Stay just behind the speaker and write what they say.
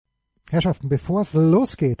Herrschaften, bevor es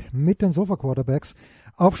losgeht mit den Sofa-Quarterbacks,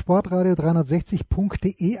 auf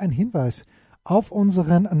sportradio360.de ein Hinweis auf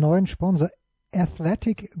unseren neuen Sponsor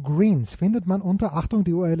Athletic Greens. Findet man unter, Achtung,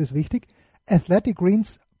 die URL ist wichtig,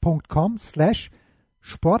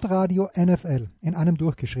 athleticgreens.com/Sportradio NFL in einem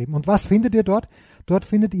durchgeschrieben. Und was findet ihr dort? Dort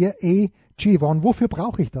findet ihr AG1. Wofür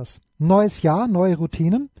brauche ich das? Neues Jahr, neue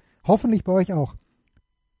Routinen, hoffentlich bei euch auch.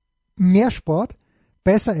 Mehr Sport,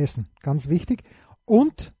 besser essen, ganz wichtig,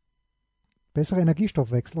 und bessere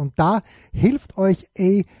Energiestoffwechsel. Und da hilft euch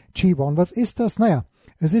AG1. Was ist das? Naja,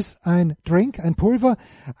 es ist ein Drink, ein Pulver,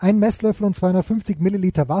 ein Messlöffel und 250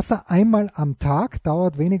 Milliliter Wasser einmal am Tag,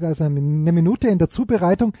 dauert weniger als eine Minute in der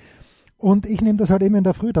Zubereitung. Und ich nehme das halt eben in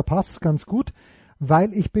der Früh, da passt es ganz gut,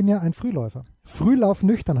 weil ich bin ja ein Frühläufer. Frühlauf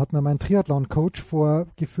nüchtern, hat mir mein Triathlon-Coach vor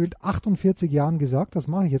gefühlt 48 Jahren gesagt, das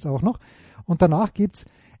mache ich jetzt auch noch. Und danach gibt's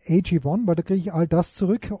AG1, weil da kriege ich all das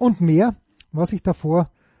zurück und mehr, was ich davor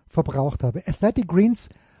verbraucht habe.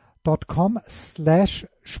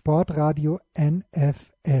 athleticgreens.com/Sportradio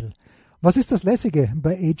NFL. Was ist das Lässige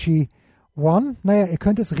bei AG1? Naja, ihr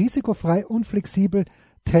könnt es risikofrei und flexibel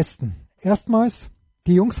testen. Erstmals,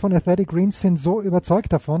 die Jungs von Athletic Greens sind so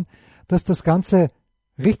überzeugt davon, dass das Ganze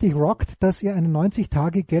richtig rockt, dass ihr eine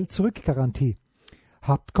 90-Tage-Geld-Zurück-Garantie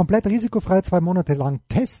habt. Komplett risikofrei 2 Monate lang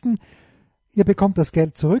testen. Ihr bekommt das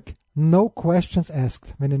Geld zurück. No questions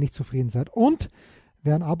asked, wenn ihr nicht zufrieden seid. Und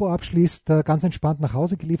wer ein Abo abschließt, ganz entspannt nach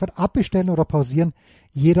Hause geliefert, abbestellen oder pausieren,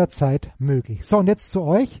 jederzeit möglich. So, und jetzt zu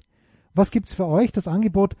euch. Was gibt's für euch? Das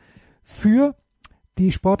Angebot für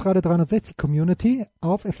die Sportradio 360 Community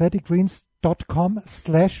auf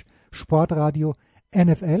athleticgreens.com/Sportradio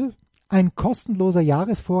NFL. Ein kostenloser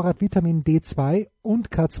Jahresvorrat Vitamin D2 und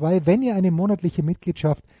K2, wenn ihr eine monatliche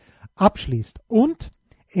Mitgliedschaft abschließt. Und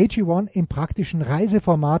AG1 im praktischen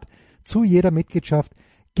Reiseformat zu jeder Mitgliedschaft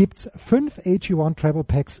gibt's 5 AG1 Travel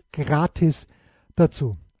Packs gratis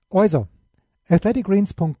dazu. Also,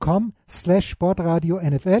 athleticgreens.com/Sportradio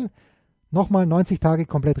NFL. Nochmal 90 Tage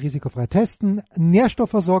komplett risikofrei testen,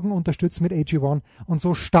 Nährstoffversorgung unterstützen mit AG1 und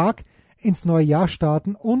so stark ins neue Jahr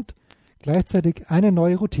starten und gleichzeitig eine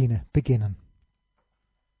neue Routine beginnen.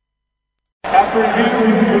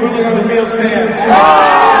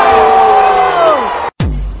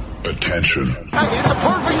 Attention. Hey, it's a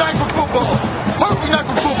perfect night for football. Perfect night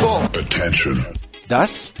for football. Attention.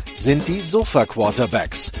 Das sind die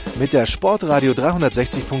Sofa-Quarterbacks mit der Sportradio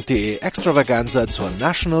 360.de Extravaganza zur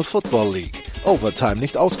National Football League. Overtime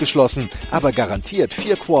nicht ausgeschlossen, aber garantiert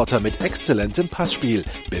 4 Quarter mit exzellentem Passspiel,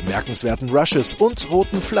 bemerkenswerten Rushes und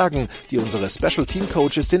roten Flaggen, die unsere Special Team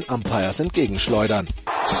Coaches den Umpires entgegenschleudern.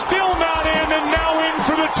 Still not in and now in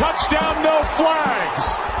for the touchdown, no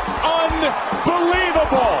flags.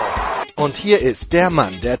 Unbelievable. Und hier ist der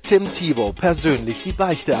Mann, der Tim Tebow persönlich die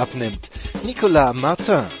Beichte abnimmt. Nicolas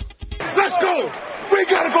Martin. Let's go. We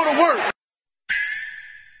gotta go to work.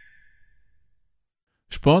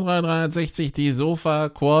 Sportradio 360, die Sofa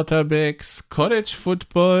Quarterbacks, College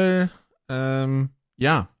Football.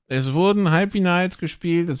 Ja, es wurden Halbfinals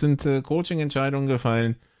gespielt, es sind Coaching-Entscheidungen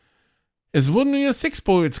gefallen. Es wurden nur Six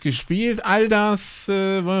Bowls gespielt. All das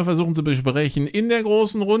wollen wir versuchen zu besprechen. In der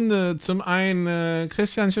großen Runde zum einen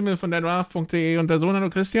Christian Schimmel von der Draft.de und der Sohn. Hallo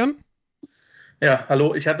Christian. Ja,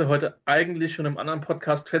 hallo. Ich hatte heute eigentlich schon im anderen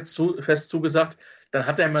Podcast fest zugesagt. Dann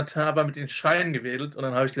hat der Martin aber mit den Scheinen gewedelt und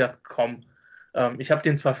dann habe ich gedacht, komm, ich habe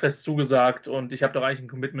denen zwar fest zugesagt und ich habe doch eigentlich ein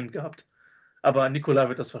Commitment gehabt. Aber Nikola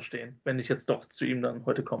wird das verstehen, wenn ich jetzt doch zu ihm dann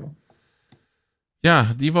heute komme.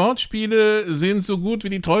 Ja, die Wortspiele sind so gut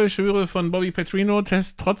wie die Treuschwüre von Bobby Petrino.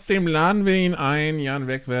 Trotzdem laden wir ihn ein. Jan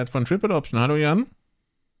Wegwert von Triple Option. Hallo Jan.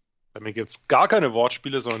 Bei mir gibt es gar keine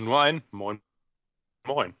Wortspiele, sondern nur ein Moin.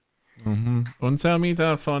 Moin. Mhm. Und Sal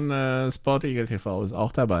Mieter von Sport Eagle TV ist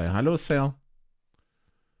auch dabei. Hallo Sal.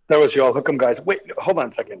 Servus, y'all. Welcome, guys. Wait, hold on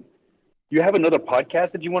a second. You have another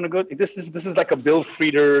podcast that you want to go? This is like a Bill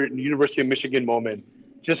Frieder, University of Michigan moment.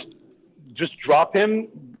 Just drop him.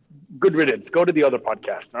 Good riddance. Go to the other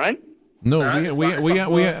podcast, all right? No,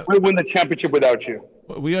 we'll win the championship without you.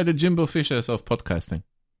 We are the Jimbo Fishers of podcasting.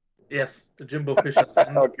 Yes, the Jimbo Fishers.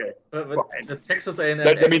 Okay. The Texas A&M.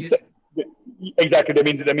 That means exactly. That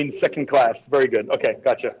means second class. Very good. Okay,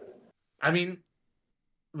 gotcha. I mean,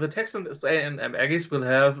 the Texas A&M Aggies will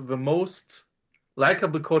have the most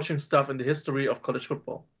likable coaching staff in the history of college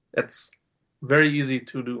football. That's very easy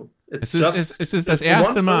to do. Es ist das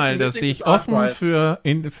erste Mal, dass ich offen für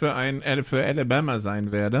Alabama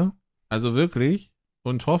sein werde. Also wirklich.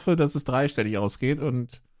 Und hoffe, dass es dreistellig ausgeht.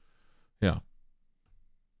 Und ja.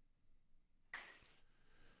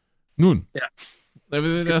 Nun. Ja.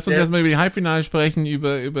 Lass uns erstmal über die Halbfinale sprechen,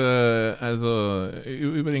 über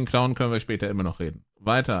den Clown können wir später immer noch reden.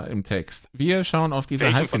 Weiter im Text. Wir schauen auf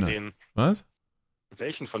diese Halbfinale. Von denen? Was?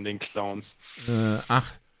 Welchen von den Clowns?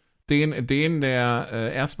 Den,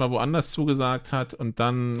 der erstmal woanders zugesagt hat und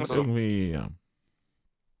dann irgendwie, ja.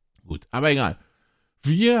 Gut, aber egal.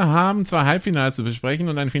 Wir haben 2 Halbfinale zu besprechen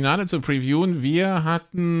und ein Finale zu previewen. Wir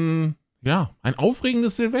hatten, ja, ein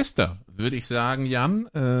aufregendes Silvester, würde ich sagen, Jan.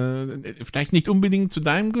 Vielleicht nicht unbedingt zu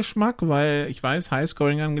deinem Geschmack, weil ich weiß,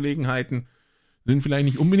 Highscoring-Angelegenheiten sind vielleicht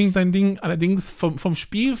nicht unbedingt dein Ding. Allerdings vom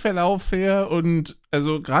Spielverlauf her und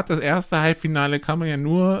also gerade das erste Halbfinale kann man ja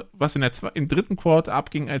nur, was im dritten Quarter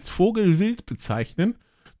abging, als Vogelwild bezeichnen.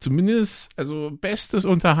 Zumindest, also bestes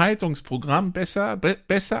Unterhaltungsprogramm, besser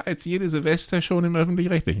als jede Silvester schon im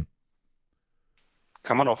Öffentlich-Rechtlichen.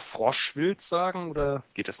 Kann man auch Froschwild sagen oder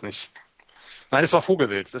geht das nicht? Nein, es war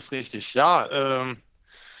Vogelwild, das ist richtig. Ja,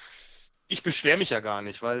 ich beschwere mich ja gar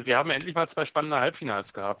nicht, weil wir haben endlich mal 2 spannende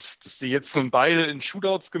Halbfinals gehabt. Dass sie jetzt nun beide in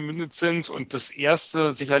Shootouts gemündet sind und das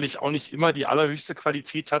erste sicherlich auch nicht immer die allerhöchste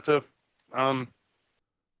Qualität hatte,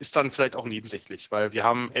 ist dann vielleicht auch nebensächlich, weil wir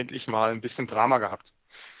haben endlich mal ein bisschen Drama gehabt.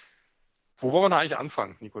 Wo wollen wir da eigentlich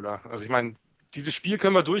anfangen, Nicola? Also ich meine, dieses Spiel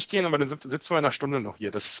können wir durchgehen, aber dann sitzen wir in einer Stunde noch hier.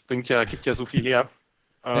 Das gibt ja so viel her.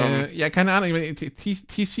 Ja, keine Ahnung.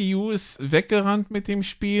 TCU ist weggerannt mit dem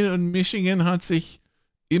Spiel und Michigan hat sich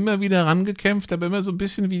immer wieder rangekämpft, aber immer so ein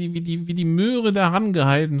bisschen wie die Möhre da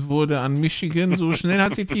rangehalten wurde an Michigan. So schnell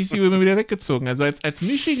hat sich TCU immer wieder weggezogen. Also als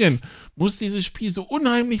Michigan muss dieses Spiel so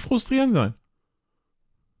unheimlich frustrierend sein.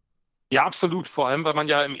 Ja, absolut. Vor allem, weil man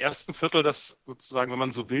ja im ersten Viertel das sozusagen, wenn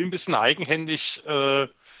man so will, ein bisschen eigenhändig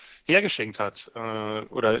hergeschenkt hat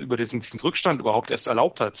oder über diesen Rückstand überhaupt erst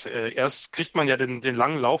erlaubt hat. Erst kriegt man ja den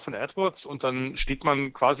langen Lauf von Edwards und dann steht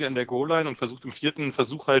man quasi an der Goal-Line und versucht im 4.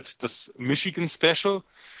 Versuch halt das Michigan-Special,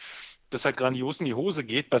 das halt grandios in die Hose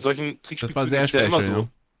geht. Bei solchen Trickspielzügen ist es ja immer so.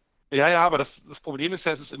 Ja, aber das Problem ist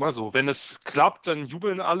ja, es ist immer so. Wenn es klappt, dann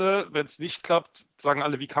jubeln alle. Wenn es nicht klappt, sagen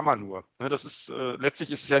alle, wie kann man nur? Ne, das ist letztlich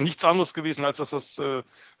ist es ja nichts anderes gewesen als das,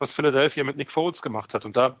 was Philadelphia mit Nick Foles gemacht hat.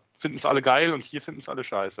 Und da finden es alle geil und hier finden es alle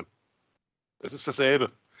scheiße. Das ist dasselbe.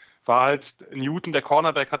 War halt Newton, der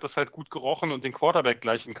Cornerback, hat das halt gut gerochen und den Quarterback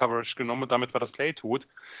gleich in Coverage genommen und damit war das Play tot.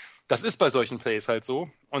 Das ist bei solchen Plays halt so.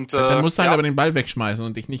 Und dann musst du halt aber den Ball wegschmeißen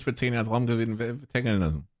und dich nicht für 10 Yards Raumgewinn tackeln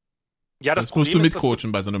lassen. Ja, das musst du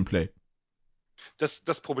mitcoachen bei so einem Play.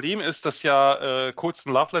 Das Problem ist, dass ja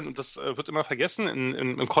Colston Loveland, und das wird immer vergessen,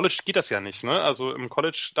 im College geht das ja nicht. Ne? Also im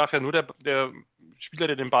College darf ja nur der Spieler,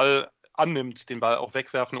 der den Ball annimmt, den Ball auch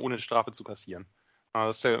wegwerfen, ohne Strafe zu kassieren.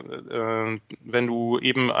 Wenn du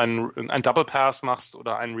eben ein Double Pass machst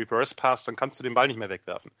oder einen Reverse Pass, dann kannst du den Ball nicht mehr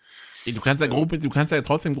wegwerfen. Du kannst ja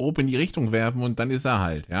trotzdem grob in die Richtung werfen und dann ist er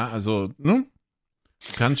halt. Ja, also ne?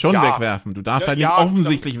 Du kannst schon wegwerfen. Du darfst halt nicht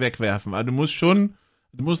offensichtlich wegwerfen. Aber du musst schon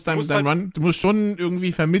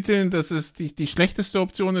irgendwie vermitteln, dass es die schlechteste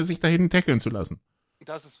Option ist, sich da hinten tackeln zu lassen.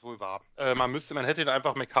 Das ist wohl wahr. Man hätte ihn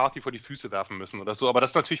einfach McCarthy vor die Füße werfen müssen oder so. Aber das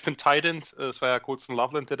ist natürlich für einen Tight End, es war ja Colston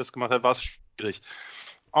Loveland, der das gemacht hat, war es schwierig.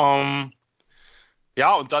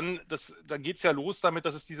 Ja, und dann geht es ja los damit,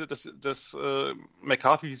 dass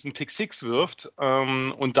McCarthy diesen Pick 6 wirft.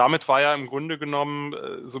 Und damit war ja im Grunde genommen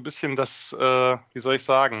so ein bisschen das, wie soll ich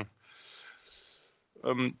sagen,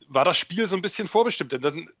 war das Spiel so ein bisschen vorbestimmt. Denn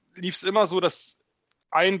dann lief es immer so, dass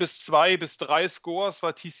 1 bis 2 bis 3 Scores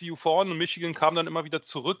war TCU vorne und Michigan kam dann immer wieder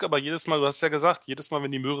zurück. Aber jedes Mal, du hast ja gesagt, jedes Mal,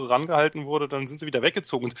 wenn die Möhre rangehalten wurde, dann sind sie wieder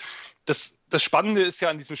weggezogen. Und das Spannende ist ja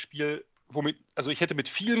an diesem Spiel, also ich hätte mit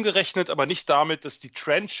vielem gerechnet, aber nicht damit, dass die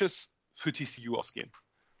Trenches für TCU ausgehen.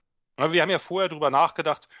 Wir haben ja vorher drüber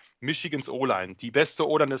nachgedacht, Michigans O-Line, die beste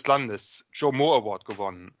O-Line des Landes, Joe Moore Award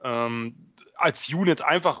gewonnen. Als Unit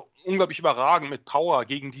einfach unglaublich überragend mit Power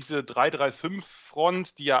gegen diese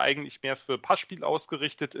 3-3-5-Front, die ja eigentlich mehr für Passspiel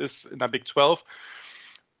ausgerichtet ist in der Big 12.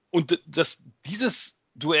 Und dass dieses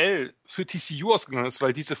Duell für TCU ausgegangen ist,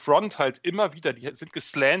 weil diese Front halt immer wieder, die sind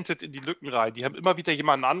geslantet in die Lücken rein, die haben immer wieder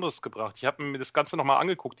jemanden anderes gebracht. Ich habe mir das Ganze nochmal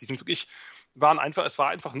angeguckt, es war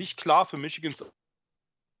einfach nicht klar für Michigans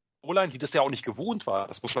O-Line, die das ja auch nicht gewohnt war,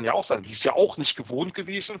 das muss man ja auch sagen, die ist ja auch nicht gewohnt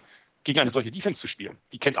gewesen, gegen eine solche Defense zu spielen.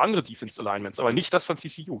 Die kennt andere Defense-Alignments, aber nicht das von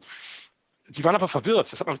TCU. Die waren aber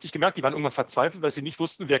verwirrt, das hat man richtig gemerkt, die waren irgendwann verzweifelt, weil sie nicht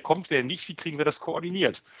wussten, wer kommt, wer nicht, wie kriegen wir das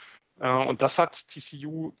koordiniert. Und das hat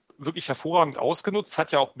TCU wirklich hervorragend ausgenutzt,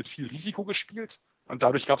 hat ja auch mit viel Risiko gespielt und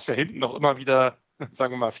dadurch gab es ja hinten noch immer wieder,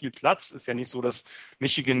 sagen wir mal, viel Platz. Ist ja nicht so, dass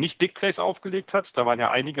Michigan nicht Big Plays aufgelegt hat, da waren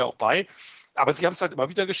ja einige auch bei, aber sie haben es halt immer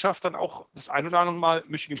wieder geschafft, dann auch das ein oder andere Mal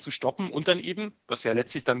Michigan zu stoppen und dann eben, was ja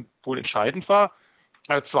letztlich dann wohl entscheidend war,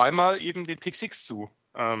 zweimal eben den Pick 6 zu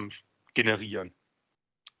generieren.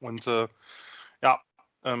 Und Ja,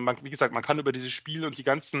 wie gesagt, man kann über dieses Spiel und die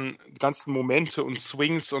ganzen Momente und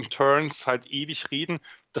Swings und Turns halt ewig reden.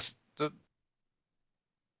 Das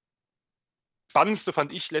Spannendste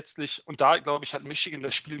fand ich letztlich, und da, glaube ich, hat Michigan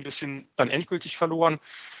das Spiel ein bisschen dann endgültig verloren.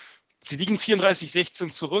 Sie liegen 34-16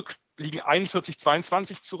 zurück, liegen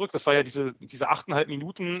 41-22 zurück. Das war ja diese 8,5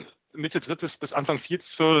 Minuten, Mitte drittes bis Anfang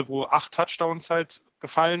viertes Viertel, wo 8 Touchdowns halt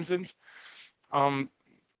gefallen sind.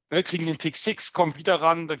 Kriegen den Pick 6, kommen wieder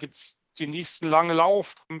ran, dann gibt es den nächsten langen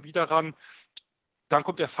Lauf, kommen wieder ran. Dann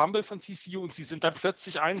kommt der Fumble von TCU und sie sind dann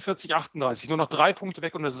plötzlich 41-38, nur noch 3 Punkte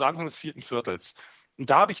weg und das ist Anfang des vierten Viertels. Und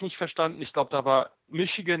da habe ich nicht verstanden, ich glaube, da war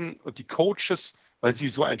Michigan und die Coaches, weil sie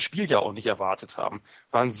so ein Spiel ja auch nicht erwartet haben,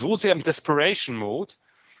 waren so sehr im Desperation-Mode,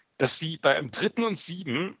 dass sie bei einem 3. und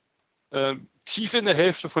 7 tief in der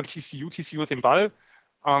Hälfte von TCU hat den Ball,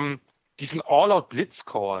 diesen All-Out-Blitz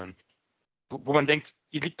callen, wo man denkt,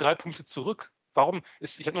 ihr liegt 3 Punkte zurück. Warum?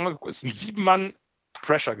 Ich habe nochmal geguckt, es ist ein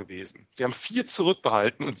 7-Mann-Pressure gewesen. Sie haben 4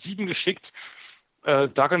 zurückbehalten und 7 geschickt.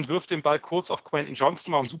 Duggan wirft den Ball kurz auf Quentin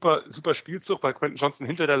Johnson, war ein super Spielzug, weil Quentin Johnson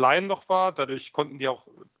hinter der Line noch war. Dadurch konnten die auch,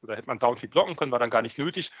 oder hätte man Downfield blocken können, war dann gar nicht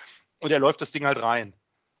nötig. Und er läuft das Ding halt rein.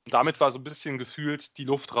 Und damit war so ein bisschen gefühlt die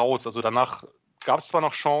Luft raus. Also danach gab es zwar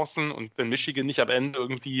noch Chancen und wenn Michigan nicht am Ende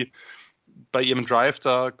irgendwie bei ihrem Drive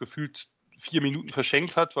da gefühlt 4 Minuten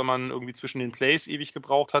verschenkt hat, weil man irgendwie zwischen den Plays ewig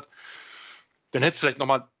gebraucht hat, dann hätte es vielleicht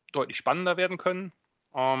nochmal deutlich spannender werden können.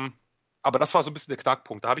 Aber das war so ein bisschen der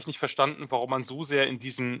Knackpunkt. Da habe ich nicht verstanden, warum man so sehr in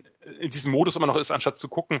diesem Modus immer noch ist, anstatt zu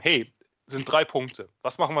gucken, hey, es sind 3 Punkte.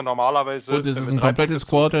 Was machen wir normalerweise? Und es ist ein komplettes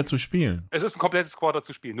Quarter zu spielen. Es ist ein komplettes Quarter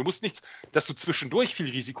zu spielen. Du musst nichts, dass du zwischendurch viel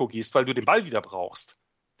Risiko gehst, weil du den Ball wieder brauchst,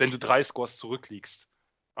 wenn du 3 Scores zurückliegst.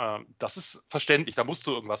 Das ist verständlich, da musst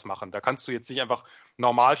du irgendwas machen. Da kannst du jetzt nicht einfach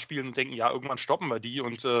normal spielen und denken, ja, irgendwann stoppen wir die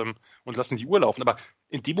und lassen die Uhr laufen. Aber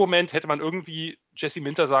in dem Moment hätte man irgendwie Jesse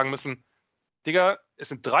Minter sagen müssen, Digga, es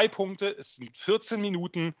sind 3 Punkte, es sind 14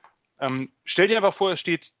 Minuten. Stell dir einfach vor, es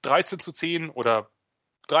steht 13-10 oder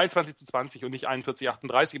 23-20 und nicht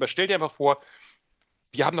 41-38. Aber stell dir einfach vor,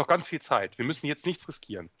 wir haben noch ganz viel Zeit. Wir müssen jetzt nichts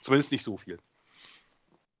riskieren. Zumindest nicht so viel.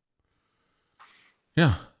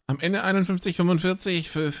 Ja, am Ende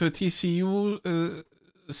 51-45 für TCU.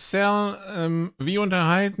 Sal, wie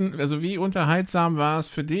unterhaltsam war es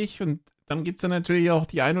für dich? Und dann gibt es ja natürlich auch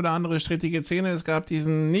die ein oder andere strittige Szene. Es gab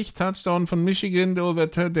diesen Nicht-Touchdown von Michigan,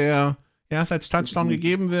 der erst als Touchdown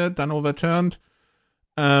gegeben wird, dann overturned.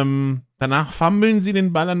 Danach fummeln sie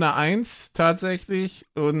den Ball an der 1 tatsächlich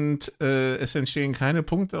und es entstehen keine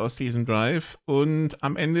Punkte aus diesem Drive. Und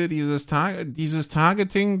am Ende dieses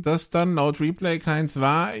Targeting, das dann laut Replay keins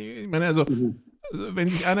war. Ich meine, also, wenn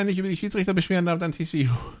sich einer nicht über die Schiedsrichter beschweren darf, dann TCU.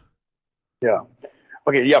 Yeah.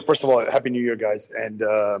 Okay, yeah, first of all, Happy New Year, guys. And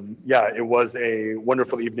yeah, it was a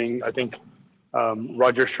wonderful evening. I think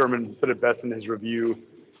Roger Sherman said it best in his review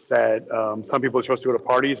that some people are supposed to go to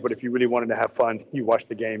parties, but if you really wanted to have fun, you watch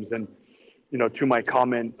the games. And, you know, to my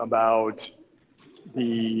comment about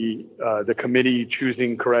the committee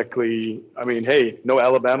choosing correctly, I mean, hey, no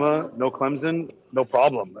Alabama, no Clemson, no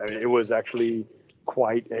problem. I mean, it was actually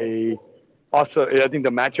quite also, I think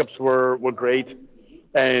the matchups were great.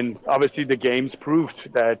 And obviously the games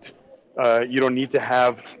proved that you don't need to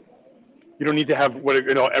have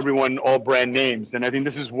everyone all brand names. And I think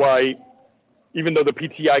this is why, even though the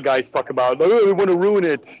PTI guys talk about, oh, we want to ruin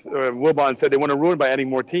it, Wilbon said they want to ruin it by adding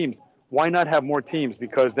more teams. Why not have more teams?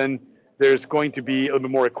 Because then there's going to be a little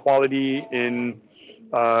bit more equality in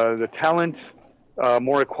the talent,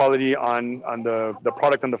 more equality on the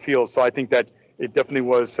product on the field. So I think that it definitely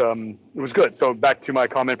was it was good. So back to my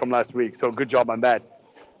comment from last week. So good job on that.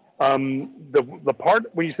 The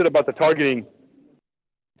part when you said about the targeting,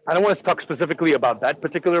 I don't want to talk specifically about that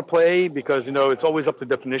particular play because, you know, it's always up to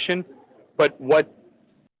definition. But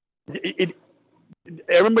I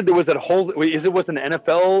remember there was that whole, was an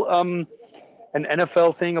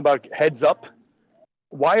NFL thing about heads up.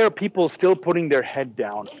 Why are people still putting their head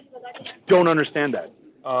down? Don't understand that.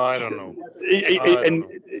 I don't know.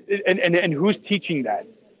 And who's teaching that?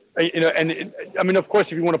 You know, and I mean, of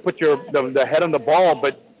course, if you want to put the head on the ball,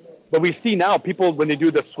 but we see now people when they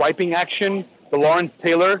do the swiping action, the Lawrence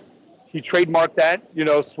Taylor, he trademarked that,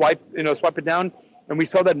 swipe it down, and we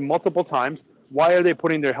saw that multiple times. Why are they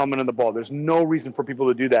putting their helmet on the ball? There's no reason for people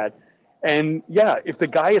to do that. And yeah, if the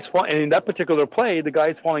guy is falling, and in that particular play, the guy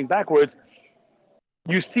is falling backwards,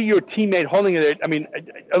 you see your teammate holding it. I mean,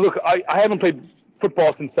 look, I haven't played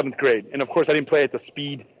football since 7th grade, and of course, I didn't play at the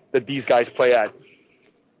speed that these guys play at.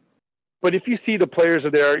 But if you see the players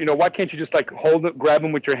are there, why can't you just like grab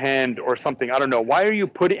him with your hand or something? I don't know. Why are you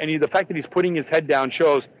the fact that he's putting his head down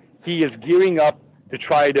shows he is gearing up to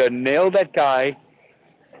try to nail that guy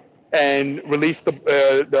and release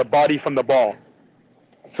the body from the ball.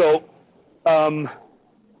 So that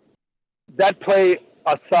play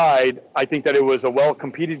aside, I think that it was a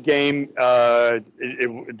well-competed game.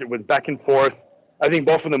 It was back and forth. I think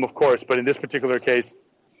both of them, of course, but in this particular case,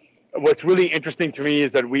 what's really interesting to me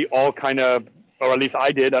is that we all kind of, or at least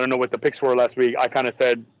I did, I don't know what the picks were last week, I kind of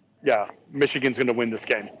said, yeah, Michigan's going to win this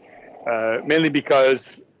game. Mainly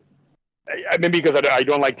because I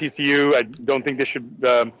don't like TCU. I don't think they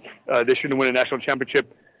shouldn't win a national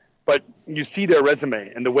championship. But you see their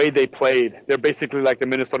resume and the way they played. They're basically like the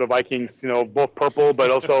Minnesota Vikings, both purple,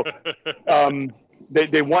 but also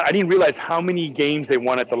they won. I didn't realize how many games they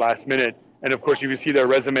won at the last minute. And of course, you can see their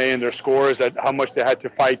resume and their scores, at how much they had to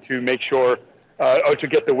fight to make sure or to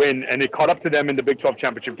get the win. And it caught up to them in the Big 12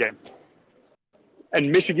 championship game. And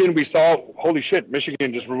Michigan, we saw, holy shit,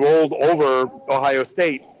 Michigan just rolled over Ohio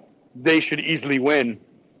State. They should easily win,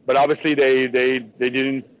 but obviously they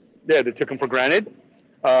didn't. Yeah, they took them for granted,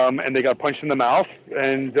 and they got punched in the mouth,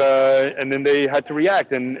 and then they had to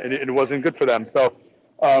react, and it wasn't good for them. So,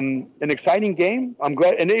 an exciting game. I'm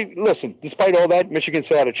glad. And listen, despite all that, Michigan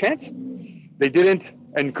still had a chance. They didn't,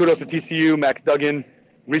 and kudos to TCU, Max Duggan,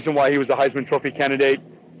 reason why he was a Heisman Trophy candidate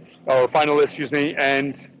or finalist, excuse me,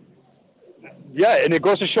 and yeah, and it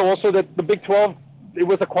goes to show also that the Big 12. It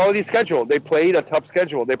was a quality schedule. They played a tough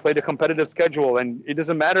schedule. They played a competitive schedule, and it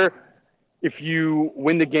doesn't matter if you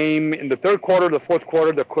win the game in the third quarter, the fourth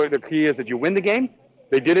quarter. The key is that you win the game.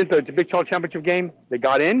 They did it. The Big 12 championship game. They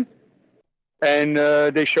got in, and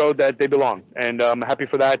they showed that they belong. And I'm happy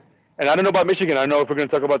for that. And I don't know about Michigan. I don't know if we're going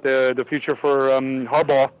to talk about the future for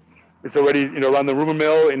Harbaugh. It's already around the rumor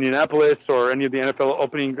mill, Indianapolis, or any of the NFL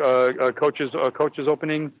opening coaches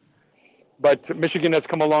openings. But Michigan has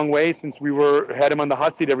come a long way since we had him on the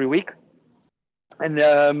hot seat every week, and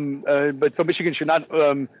but so Michigan should not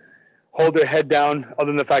hold their head down, other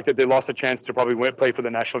than the fact that they lost a chance to probably play for the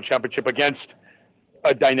national championship against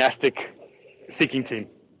a dynastic-seeking team.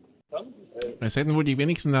 Es hätten wohl die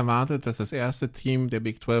wenigsten erwartet, dass das erste Team der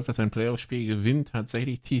Big 12, das ein Playoff-Spiel gewinnt,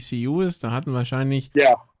 tatsächlich TCU ist. Da hatten wahrscheinlich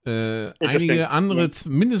einige andere,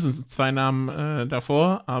 mindestens zwei Namen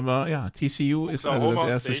davor, aber ja, TCU ist also das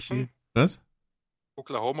erste Spiel. Was?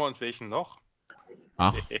 Oklahoma und welchen noch?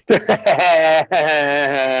 Ach. If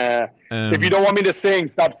you don't want me to sing,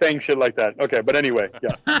 stop saying shit like that. Okay, but anyway,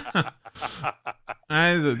 yeah.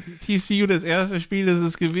 Also, TCU, das erste Spiel, das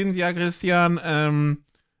es gewinnt, ja, Christian,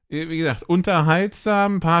 wie gesagt,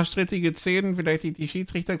 unterhaltsam, ein paar strittige Szenen, vielleicht die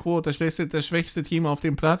Schiedsrichterquote, das schwächste Team auf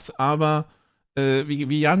dem Platz, aber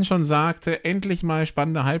wie Jan schon sagte, endlich mal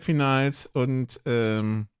spannende Halbfinals und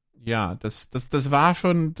ja, das war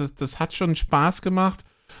schon, das hat schon Spaß gemacht,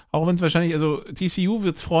 auch wenn es wahrscheinlich, also TCU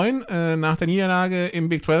wird es freuen, nach der Niederlage im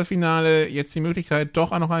Big 12-Finale jetzt die Möglichkeit,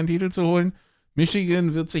 doch auch noch einen Titel zu holen.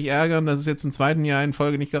 Michigan wird sich ärgern, dass es jetzt im zweiten Jahr in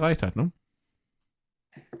Folge nicht gereicht hat, ne?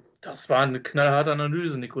 Das war eine knallharte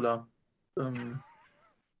Analyse, Nicola.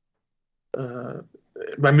 Bei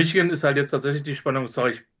Michigan ist halt jetzt tatsächlich die Spannung, es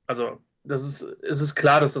ist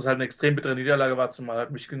klar, dass das halt eine extrem bittere Niederlage war, zumal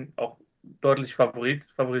halt Michigan auch deutlich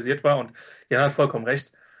favorisiert war, und Jan hat vollkommen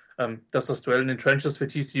recht, dass das Duell in den Trenches für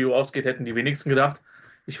TCU ausgeht, hätten die wenigsten gedacht.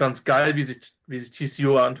 Ich fand es geil, wie sich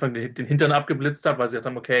TCU am Anfang den Hintern abgeblitzt hat, weil sie gesagt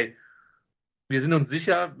haben, okay, wir sind uns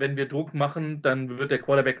sicher, wenn wir Druck machen, dann wird der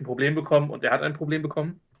Quarterback ein Problem bekommen, und er hat ein Problem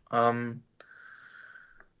bekommen.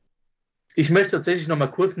 Ich möchte tatsächlich noch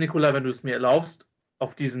mal kurz, Nicola, wenn du es mir erlaubst,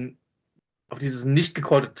 auf dieses nicht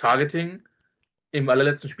gecallte Targeting im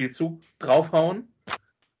allerletzten Spielzug draufhauen.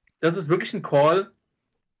 Das ist wirklich ein Call.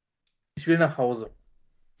 Ich will nach Hause.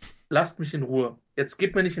 Lasst mich in Ruhe. Jetzt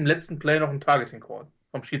gib mir nicht im letzten Play noch einen Targeting-Call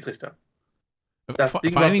vom Schiedsrichter. Vor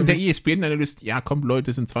allen Dingen der ESPN-Analyst, ja komm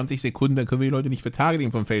Leute, es sind 20 Sekunden, dann können wir die Leute nicht für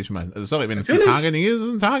Targeting vom Feld schmeißen. Also sorry, wenn es ein Targeting ist, ist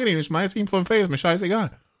es ein Targeting, dann schmeiß ich ihn vom Feld, ist mir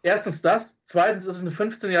scheißegal. Erstens das, zweitens ist es eine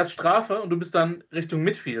 15 Yards Strafe und du bist dann Richtung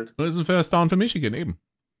Midfield. Und es ist ein First Down für Michigan, eben.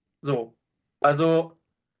 So, also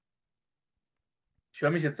ich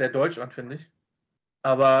höre mich jetzt sehr deutsch an, finde ich.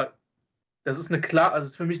 Aber das ist also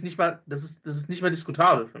ist für mich nicht mal, das ist nicht mehr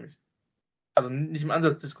diskutabel für mich. Also nicht im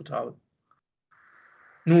Ansatz diskutabel.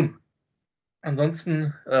 Nun,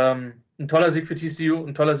 ansonsten ein toller Sieg für TCU,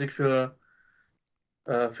 ein toller Sieg für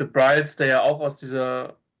Bryles, der ja auch aus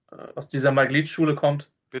dieser Mike Leach-Schule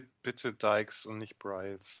kommt. Bitte Dykes und nicht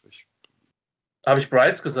Bryles. Habe ich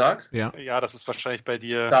Bryles gesagt? Ja, das ist wahrscheinlich bei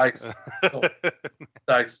dir. Dykes. Oh.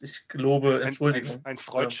 Dykes, ich gelobe, Entschuldigung. Ein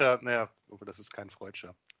Freudscher, aber das ist kein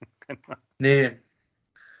Freudscher. Nee,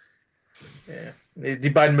 die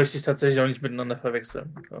beiden möchte ich tatsächlich auch nicht miteinander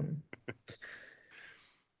verwechseln.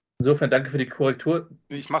 Insofern danke für die Korrektur.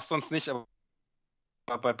 Ich mache es sonst nicht, aber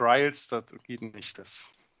bei Bryles, das geht nicht.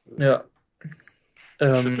 Ja.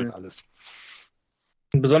 Schüttelt alles.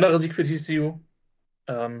 Ein besonderer Sieg für TCU.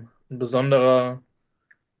 Ein besonderer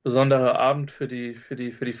Abend für die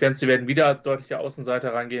Fans. Die werden wieder als deutliche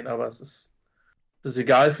Außenseiter rangehen, aber es ist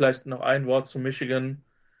egal. Vielleicht noch ein Wort zu Michigan.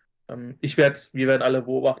 Wir werden alle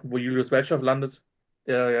beobachten, wo Julius Welchow landet,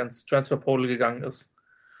 der ja ins Transferportal gegangen ist.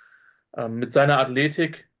 Mit seiner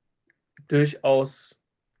Athletik durchaus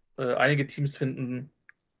einige Teams finden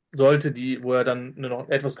sollte, wo er dann eine noch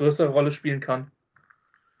etwas größere Rolle spielen kann.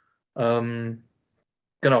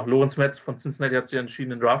 Genau, Lorenz Metz von Cincinnati hat sich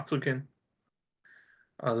entschieden, in den Draft zu gehen.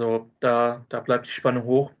 Also da bleibt die Spannung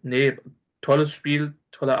hoch. Nee, tolles Spiel,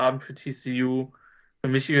 toller Abend für TCU. Für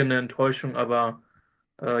Michigan eine Enttäuschung, aber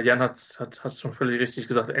Jan hat schon völlig richtig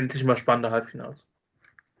gesagt. Endlich mal spannende Halbfinals.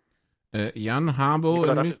 Jan, Harbo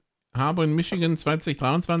in Michigan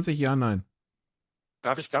 2023, ja, nein.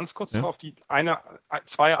 Darf ich ganz kurz auf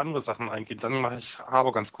zwei andere Sachen eingehen? Dann mache ich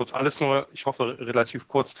Harbo ganz kurz. Alles nur, ich hoffe, relativ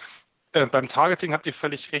kurz. Beim Targeting habt ihr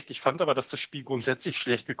völlig recht. Ich fand aber, dass das Spiel grundsätzlich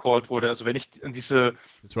schlecht gecallt wurde. Also wenn ich an diese,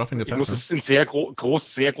 ich muss es in sehr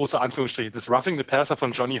große Anführungsstriche, das Roughing the Passer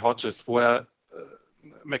von Johnny Hodges, wo er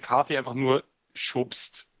McCarthy einfach nur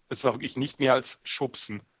schubst. Es war wirklich nicht mehr als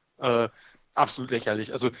Schubsen. Absolut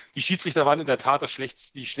lächerlich. Also die Schiedsrichter waren in der Tat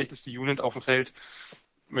die schlechteste Unit auf dem Feld,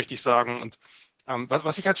 möchte ich sagen. Und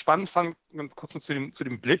was ich halt spannend fand, ganz kurz noch zu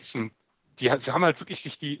dem Blitzen, sie haben halt wirklich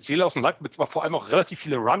sich die Seele aus dem Leib geblitzt, aber vor allem auch relativ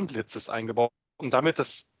viele Run-Blitzes eingebaut und damit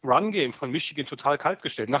das Run-Game von Michigan total kalt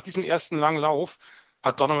gestellt. Nach diesem ersten langen Lauf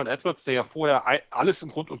hat Donovan Edwards, der ja vorher alles im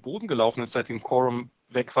Grund und Boden gelaufen ist, seitdem Corum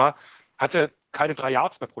weg war, hat er keine 3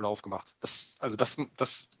 Yards mehr pro Lauf gemacht. Das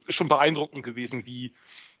ist schon beeindruckend gewesen, wie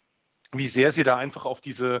sehr sie da einfach auf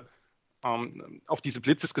diese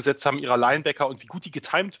Blitzes gesetzt haben, ihrer Linebacker und wie gut die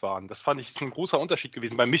getimed waren. Das fand ich ist ein großer Unterschied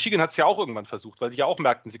gewesen. Bei Michigan hat es ja auch irgendwann versucht, weil sie ja auch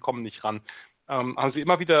merkten, sie kommen nicht ran. Haben sie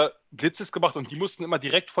immer wieder Blitzes gemacht und die mussten immer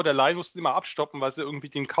direkt vor der Line, mussten immer abstoppen, weil sie irgendwie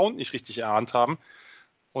den Count nicht richtig erahnt haben.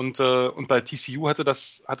 Und bei TCU hatte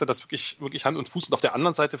das wirklich Hand und Fuß. Und auf der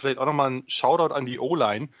anderen Seite vielleicht auch nochmal ein Shoutout an die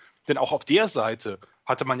O-Line, denn auch auf der Seite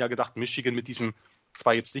hatte man ja gedacht, Michigan mit diesem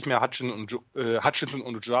zwar jetzt nicht mehr Hutchinson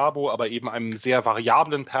und Ojabo, aber eben einem sehr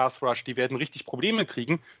variablen Pass-Rush, die werden richtig Probleme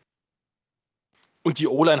kriegen. Und die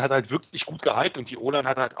O-Line hat halt wirklich gut gehalten und die O-Line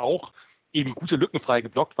hat halt auch eben gute Lücken frei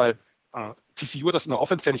geblockt, weil TCU hat das in der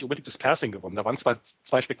Offense ja nicht unbedingt das Passing gewonnen. Da waren zwar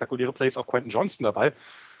 2 spektakuläre Plays auf Quentin Johnston dabei,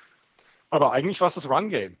 aber eigentlich war es das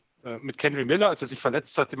Run-Game. Mit Kendry Miller, als er sich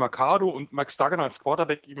verletzt hat, DeMarcado und Max Duggan als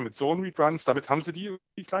Quarterback eben mit Zone-Read-Runs, damit haben sie die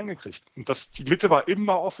irgendwie klein gekriegt. Und die Mitte war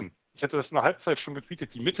immer offen. Ich hatte das in der Halbzeit schon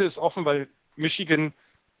getweetet. Die Mitte ist offen, weil Michigan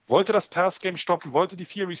wollte das Pass-Game stoppen, wollte die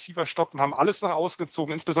 4 Receiver stoppen, haben alles nach außen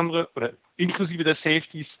gezogen, insbesondere oder inklusive der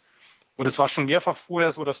Safeties. Und es war schon mehrfach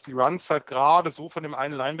vorher so, dass die Runs halt gerade so von dem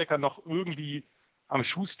einen Linebacker noch irgendwie am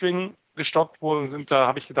Shoestring gestoppt worden sind. Da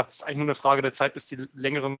habe ich gedacht, das ist eigentlich nur eine Frage der Zeit, bis die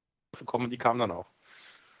längeren kommen. Die kamen dann auch.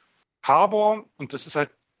 Harbour, und das ist halt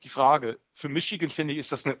die Frage, für Michigan, finde ich,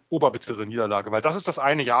 ist das eine oberbittere Niederlage, weil das ist das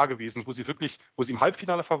eine Jahr gewesen, wo sie im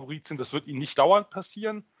Halbfinale Favorit sind. Das wird ihnen nicht dauernd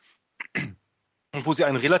passieren. Und wo sie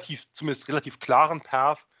einen zumindest relativ klaren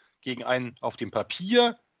Path gegen einen auf dem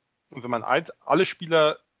Papier, und wenn man alle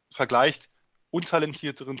Spieler vergleicht,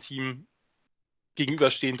 untalentierteren Team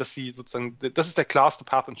gegenüberstehen, dass sie sozusagen, das ist der klarste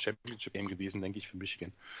Path ins Championship Game gewesen, denke ich, für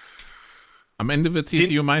Michigan. Am Ende wird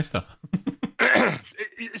TCU Meister.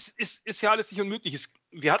 Ist ja alles nicht unmöglich.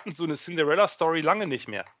 Wir hatten so eine Cinderella-Story lange nicht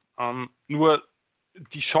mehr. Nur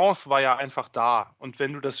die Chance war ja einfach da. Und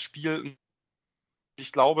wenn du das Spiel,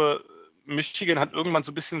 ich glaube, Michigan hat irgendwann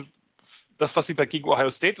so ein bisschen das, was sie gegen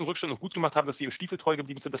Ohio State im Rückstand noch gut gemacht haben, dass sie im Stiefel treu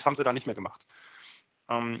geblieben sind, das haben sie da nicht mehr gemacht.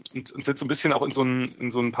 Und sind so ein bisschen auch in so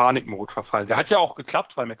einen Panikmodus verfallen. Der hat ja auch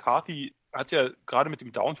geklappt, weil McCarthy hat ja gerade mit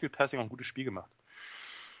dem Downfield-Passing auch ein gutes Spiel gemacht.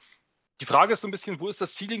 Die Frage ist so ein bisschen, wo ist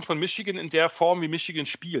das Ceiling von Michigan in der Form, wie Michigan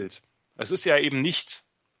spielt? Es ist ja eben nicht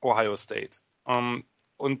Ohio State.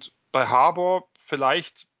 Und bei Harbour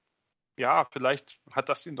vielleicht hat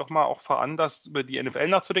das ihn doch mal auch veranlasst, über die NFL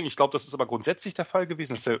nachzudenken. Ich glaube, das ist aber grundsätzlich der Fall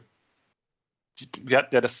gewesen. Wir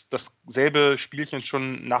hatten ja dasselbe Spielchen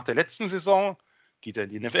schon nach der letzten Saison. Geht er in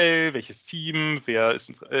die NFL? Welches Team? Wer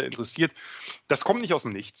ist interessiert? Das kommt nicht aus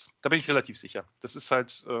dem Nichts. Da bin ich relativ sicher. Das ist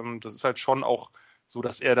halt schon auch so,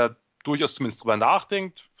 dass er da durchaus zumindest drüber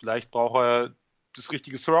nachdenkt. Vielleicht braucht er das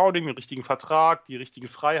richtige Surrounding, den richtigen Vertrag, die richtigen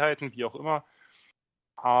Freiheiten, wie auch immer.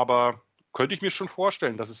 Aber könnte ich mir schon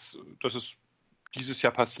vorstellen, dass es dieses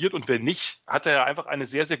Jahr passiert. Und wenn nicht, hat er einfach eine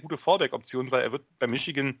sehr, sehr gute Fallback-Option, weil er wird bei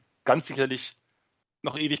Michigan ganz sicherlich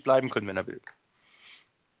noch ewig bleiben können, wenn er will.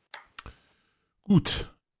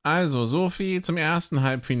 Gut. Also, so viel zum ersten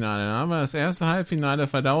Halbfinale. Dann haben wir das erste Halbfinale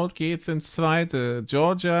verdaut, geht's ins zweite.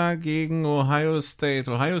 Georgia gegen Ohio State.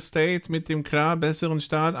 Ohio State mit dem klar besseren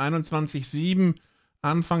Start, 21-7,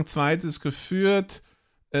 Anfang zweites geführt.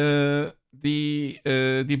 Die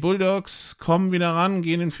Bulldogs kommen wieder ran,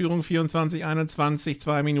 gehen in Führung 24-21,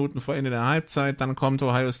 2 Minuten vor Ende der Halbzeit. Dann kommt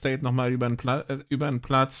Ohio State nochmal über den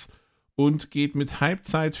Platz und geht mit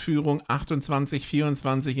Halbzeitführung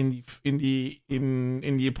 28-24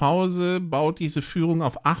 in die Pause, baut diese Führung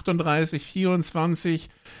auf 38-24,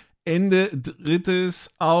 Ende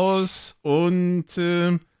drittes aus und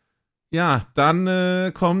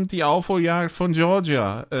dann kommt die Aufholjagd von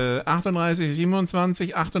Georgia.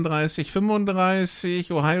 38-27,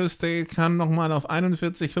 38-35. Ohio State kann nochmal auf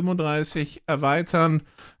 41-35 erweitern.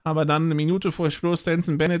 Aber dann eine Minute vor Schluss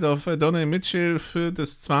Stenson Bennett auf Donald Mitchell für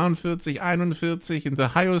das 42-41. Und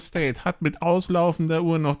Ohio State hat mit auslaufender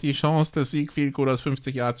Uhr noch die Chance, das Sieg-Field Goal aus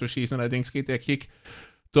 50 Yards zu schießen. Allerdings geht der Kick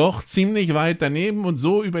doch ziemlich weit daneben. Und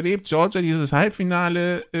so überlebt Georgia dieses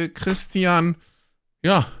Halbfinale. Christian,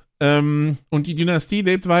 ja, und die Dynastie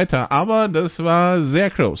lebt weiter. Aber das war sehr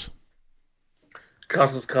close.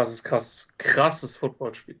 Krasses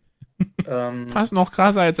Footballspiel. Fast noch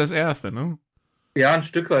krasser als das erste, ne? Ja, ein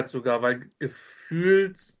Stück weit sogar, weil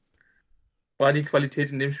gefühlt war die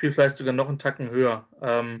Qualität in dem Spiel vielleicht sogar noch einen Tacken höher.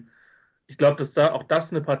 Ich glaube, dass da auch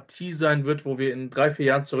das eine Partie sein wird, wo wir in 3-4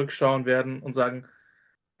 Jahren zurückschauen werden und sagen,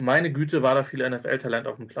 meine Güte, war da viel NFL-Talent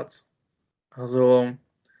auf dem Platz. Also,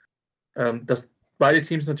 dass beide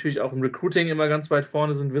Teams natürlich auch im Recruiting immer ganz weit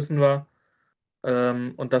vorne sind, wissen wir.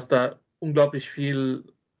 Und dass da unglaublich viel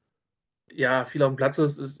auf dem Platz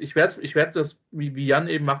ist. Ich werde das, wie Jan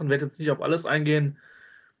eben machen, werde jetzt nicht auf alles eingehen,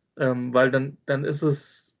 weil dann ist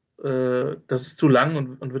es, das ist zu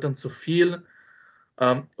lang und wird dann zu viel.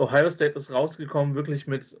 Ohio State ist rausgekommen, wirklich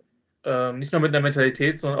mit, nicht nur mit einer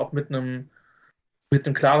Mentalität, sondern auch mit einem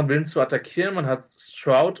klaren Willen zu attackieren. Man hat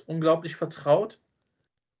Stroud unglaublich vertraut.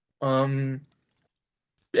 Das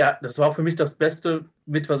war für mich das Beste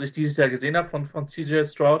was ich dieses Jahr gesehen habe von CJ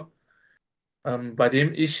Stroud, bei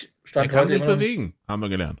dem ich stand. Der kann sich bewegen, haben wir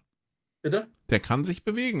gelernt. Bitte? Der kann sich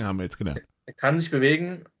bewegen, haben wir jetzt gelernt. Er kann sich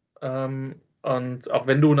bewegen, und auch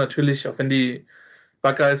wenn die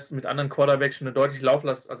Buckeyes mit anderen Quarterbacks schon einen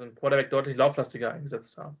Quarterback deutlich lauflastiger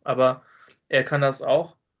eingesetzt haben. Aber er kann das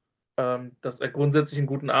auch, dass er grundsätzlich einen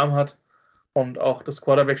guten Arm hat und auch das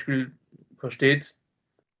Quarterback-Spiel versteht.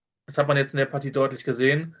 Das hat man jetzt in der Partie deutlich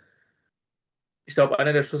gesehen. Ich glaube,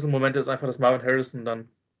 einer der Schlüsselmomente ist einfach, dass Marvin Harrison dann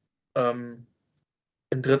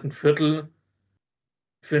im dritten Viertel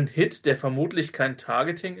für einen Hit, der vermutlich kein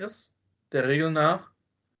Targeting ist, der Regel nach,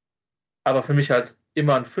 aber für mich halt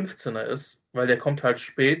immer ein 15er ist, weil der kommt halt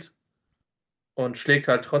spät und schlägt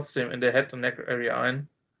halt trotzdem in der Head- und Neck-Area ein,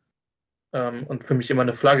 und für mich immer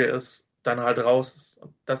eine Flagge ist, dann halt raus ist.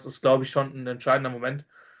 Das ist, glaube ich, schon ein entscheidender Moment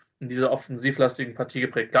in dieser offensivlastigen Partie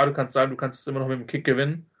geprägt. Klar, du kannst sagen, du kannst es immer noch mit dem Kick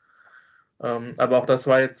gewinnen, aber auch das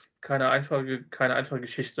war jetzt keine einfache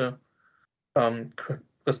Geschichte.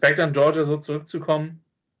 Respekt an Georgia, so zurückzukommen.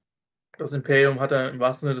 Das Imperium hat er im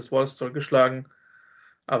wahrsten Sinne des Wortes zurückgeschlagen,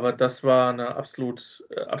 aber das war eine absolut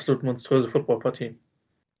monströse Footballpartie.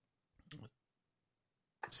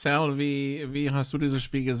 Sal, wie hast du dieses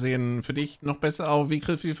Spiel gesehen? Für dich noch besser, auch wie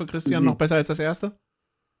für Christian noch besser als das erste?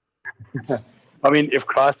 I mean, if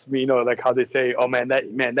class, like how they say, oh man,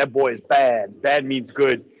 that boy is bad. Bad means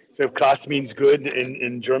good. So if class means good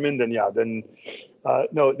in German, then yeah,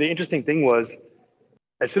 no. The interesting thing was,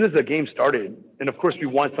 as soon as the game started, and of course we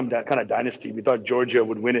want some kind of dynasty. We thought Georgia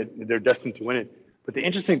would win it. They're destined to win it. But the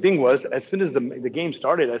interesting thing was, as soon as the game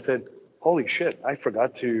started, I said, holy shit, I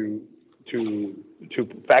forgot to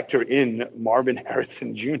factor in Marvin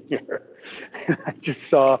Harrison Jr. I just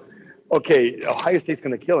saw, okay, Ohio State's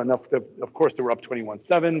going to kill enough. Of course, they were up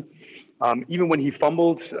 21-7. Even when he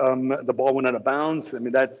fumbled, the ball went out of bounds. I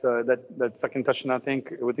mean, that second touchdown, I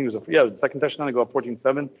think it was the second touchdown to go up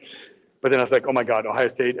 14-7. But then I was like, oh my God, Ohio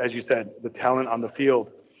State, as you said, the talent on the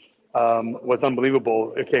field was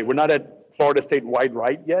unbelievable. Okay, we're not at Florida State wide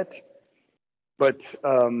right yet, but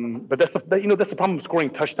that's the problem with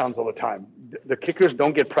scoring touchdowns all the time. The kickers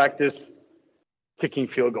don't get practice kicking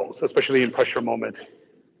field goals, especially in pressure moments.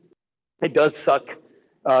 It does suck.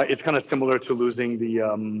 It's kind of similar to losing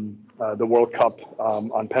the World Cup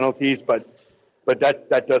on penalties, but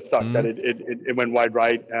that does suck that it went wide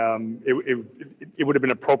right. It would have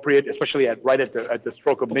been appropriate, especially at the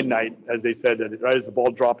stroke of midnight, as they said, that right as the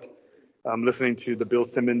ball dropped. Listening to the Bill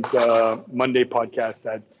Simmons Monday podcast,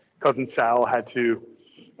 that cousin Sal had to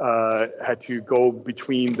go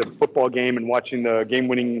between the football game and watching the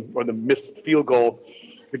game-winning or the missed field goal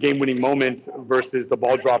the game-winning moment versus the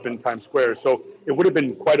ball drop in Times Square. So it would have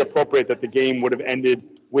been quite appropriate that the game would have ended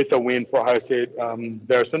with a win for Ohio State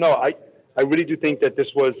there. So no, I really do think that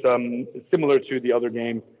this was similar to the other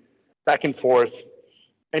game, back and forth,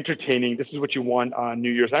 entertaining. This is what you want on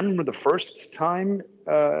New Year's. I remember the first time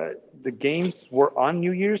the games were on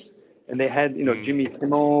New Year's, and they had Jimmy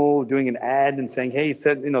Kimmel doing an ad and saying, "Hey,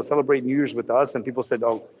 celebrate New Year's with us," and people said,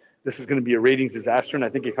 "Oh, this is going to be a ratings disaster," and I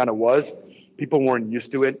think it kind of was. People weren't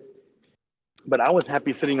used to it, but I was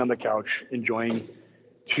happy sitting on the couch enjoying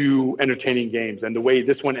two entertaining games. And the way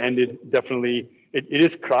this one ended, definitely, it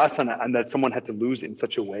is cross on that someone had to lose in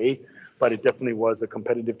such a way, but it definitely was a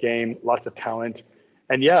competitive game, lots of talent.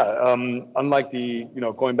 And yeah, unlike the,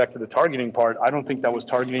 going back to the targeting part, I don't think that was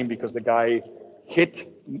targeting because the guy hit,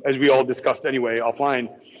 as we all discussed anyway offline,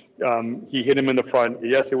 he hit him in the front.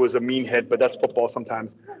 Yes, it was a mean hit, but that's football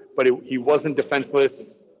sometimes. But he wasn't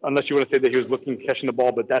defenseless, unless you want to say that he was looking, catching the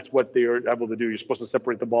ball, but that's what they are able to do. You're supposed to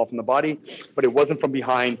separate the ball from the body, but it wasn't from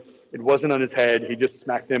behind. It wasn't on his head. He just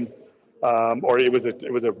smacked him, or it was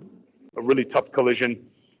a really tough collision.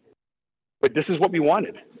 But this is what we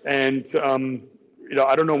wanted. And,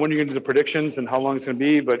 I don't know when you're going to do the predictions and how long it's going to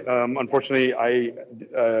be, but unfortunately,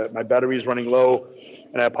 my battery is running low,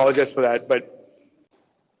 and I apologize for that. But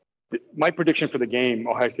my prediction for the game,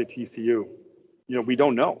 Ohio State TCU, we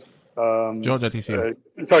don't know. Georgia TCU.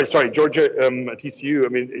 Sorry, Georgia TCU. I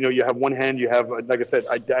mean, you have one hand, you have, like I said,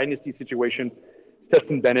 a dynasty situation,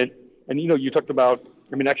 Stetson Bennett, and you talked about.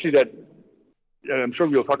 I mean, actually, that I'm sure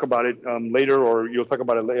we'll talk about it later, or you'll talk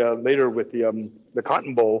about it later with the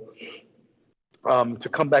Cotton Bowl. To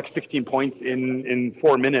come back 16 points in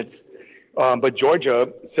 4 minutes, but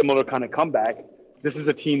Georgia, similar kind of comeback. This is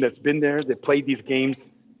a team that's been there. They played these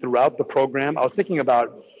games throughout the program. I was thinking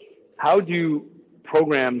about how do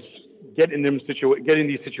programs get in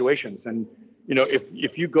these situations, and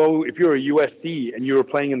if you're a USC and you're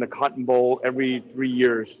playing in the Cotton Bowl every 3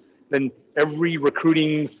 years, then every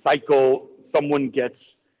recruiting cycle someone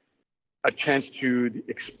gets a chance to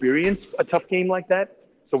experience a tough game like that.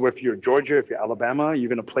 So if you're Georgia, if you're Alabama, you're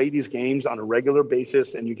going to play these games on a regular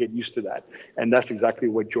basis, and you get used to that. And that's exactly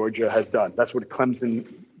what Georgia has done. That's what Clemson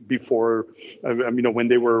before, when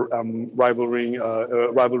they were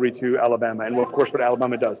rivalry to Alabama, and of course what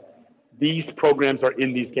Alabama does. These programs are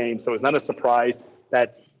in these games, so it's not a surprise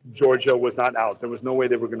that Georgia was not out. There was no way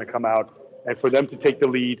they were going to come out, and for them to take the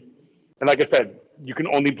lead. And like I said, you can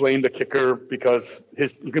only blame the kicker because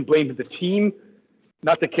you can blame the team,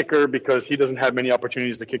 not the kicker, because he doesn't have many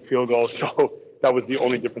opportunities to kick field goals. So that was the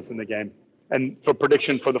only difference in the game. And for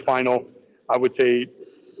prediction for the final, I would say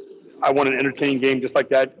I want an entertaining game just like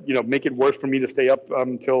that. Make it worth for me to stay up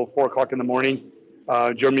until 4 o'clock in the morning,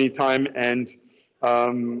 Germany time. And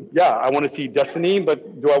I want to see destiny,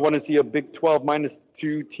 but do I want to see a Big 12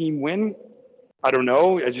 -2 team win? I don't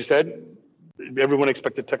know. As you said, everyone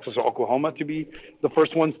expected Texas or Oklahoma to be the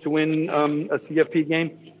first ones to win a CFP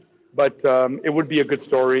game. But it would be a good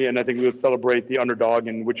story, and I think we would celebrate the underdog,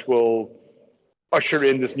 and which will usher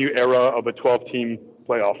in this new era of a 12-team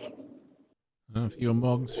playoff. 4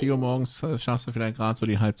 Uhr morgens schaffst du vielleicht gerade so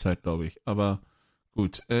die Halbzeit, glaube ich. Aber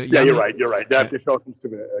gut. Yeah, you're right. That shows some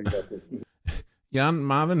exactly. Jan,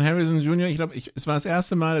 Marvin Harrison Jr., es war das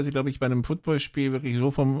erste Mal, dass ich, glaube ich, bei einem Footballspiel wirklich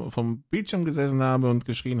so vom Bildschirm gesessen habe und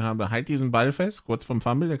geschrien habe, halt diesen Ball fest, kurz vorm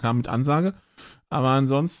Fumble, der kam mit Ansage. Aber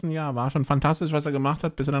ansonsten, war schon fantastisch, was er gemacht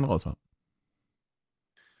hat, bis er dann raus war.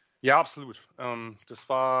 Ja, absolut. Das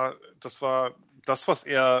war das, was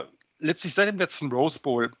er letztlich seit dem letzten Rose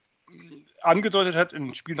Bowl angedeutet hat,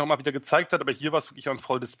 im Spiel nochmal wieder gezeigt hat, aber hier war es wirklich ein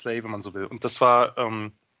Volldisplay, wenn man so will. Und das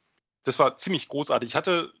war ziemlich großartig. Ich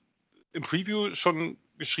hatte im Preview schon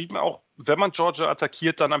geschrieben, auch wenn man Georgia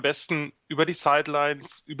attackiert, dann am besten über die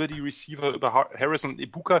Sidelines, über die Receiver, über Harrison und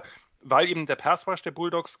Ibuka, weil eben der Pass Rush der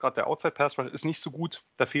Bulldogs, gerade der Outside Pass Rush, ist nicht so gut.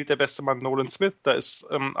 Da fehlt der beste Mann Nolan Smith. Da ist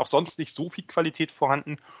auch sonst nicht so viel Qualität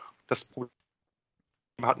vorhanden. Das Problem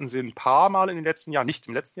hatten sie ein paar Mal in den letzten Jahren, nicht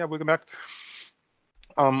im letzten Jahr wohlgemerkt.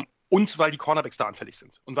 Und weil die Cornerbacks da anfällig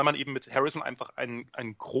sind. Und weil man eben mit Harrison einfach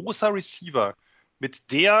ein großer Receiver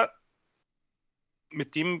mit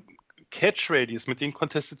dem Catch-Radius, mit den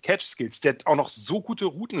Contested-Catch-Skills, der auch noch so gute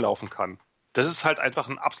Routen laufen kann. Das ist halt einfach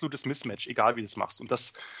ein absolutes Mismatch, egal wie du es machst. Und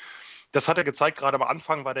das hat er gezeigt, gerade am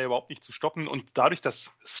Anfang war der überhaupt nicht zu stoppen. Und dadurch,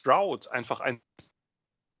 dass Stroud einfach ein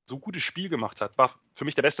so gutes Spiel gemacht hat, war für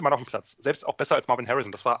mich der beste Mann auf dem Platz. Selbst auch besser als Marvin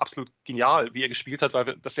Harrison. Das war absolut genial, wie er gespielt hat, weil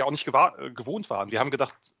wir das ja auch nicht gewohnt waren. Wir haben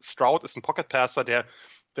gedacht, Stroud ist ein Pocket-Passer, der,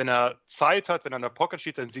 wenn er Zeit hat, wenn er in der Pocket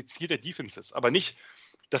steht, dann seziert er Defenses. Aber nicht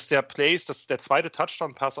dass der zweite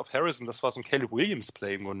Touchdown-Pass auf Harrison, das war so ein Caleb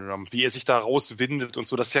Williams-Play im Grunde genommen, wie er sich da rauswindet und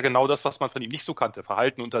so. Das ist ja genau das, was man von ihm nicht so kannte.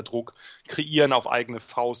 Verhalten unter Druck, kreieren auf eigene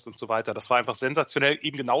Faust und so weiter. Das war einfach sensationell.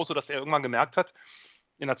 Eben genauso, dass er irgendwann gemerkt hat,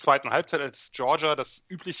 in der zweiten Halbzeit als Georgia das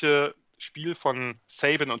übliche Spiel von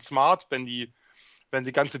Saban und Smart, wenn die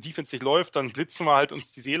ganze Defense nicht läuft, dann blitzen wir halt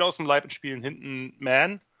uns die Seele aus dem Leib und spielen hinten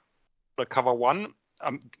Man oder Cover One.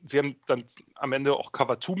 Sie haben dann am Ende auch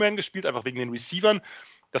Cover Two Man gespielt, einfach wegen den Receivern.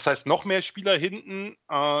 Das heißt, noch mehr Spieler hinten,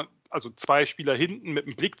 also 2 Spieler hinten mit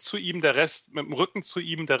dem Blick zu ihm, der Rest mit dem Rücken zu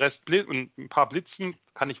ihm, der Rest und ein paar Blitzen,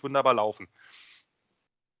 kann ich wunderbar laufen.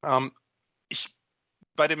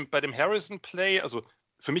 Bei dem Harrison-Play, also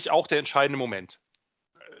für mich auch der entscheidende Moment.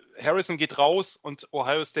 Harrison geht raus und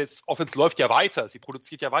Ohio State's Offense läuft ja weiter. Sie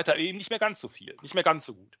produziert ja weiter, aber eben nicht mehr ganz so viel, nicht mehr ganz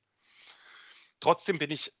so gut. Trotzdem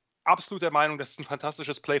bin ich absolut der Meinung, dass es ein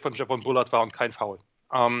fantastisches Play von Javon Bullard war und kein Foul.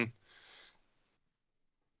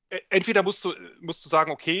 Entweder musst du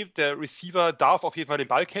sagen, okay, der Receiver darf auf jeden Fall den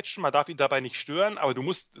Ball catchen, man darf ihn dabei nicht stören, aber du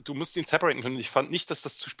musst ihn separaten können. Ich fand nicht, dass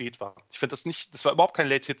das zu spät war. Ich finde das war überhaupt kein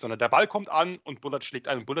Late-Hit, sondern der Ball kommt an und Bullard schlägt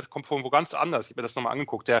ein. Und Bullard kommt von wo ganz anders. Ich habe mir das nochmal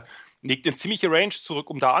angeguckt. Der legt eine ziemliche Range zurück,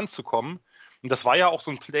 um da anzukommen. Und das war ja auch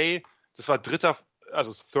so ein Play, das war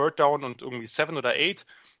Third Down und irgendwie 7 oder 8.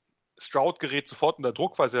 Stroud gerät sofort unter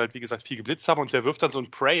Druck, weil sie halt, wie gesagt, viel geblitzt haben und der wirft dann so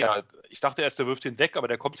einen Prayer. Ich dachte erst, der wirft den weg, aber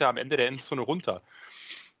der kommt ja am Ende der Endzone runter.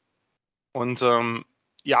 Und war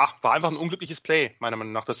einfach ein unglückliches Play, meiner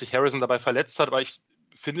Meinung nach, dass sich Harrison dabei verletzt hat, aber ich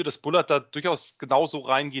finde, dass Bullard da durchaus genauso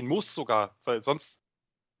reingehen muss sogar, weil sonst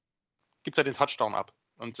gibt er den Touchdown ab.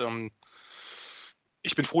 Und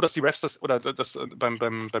ich bin froh, dass die Refs beim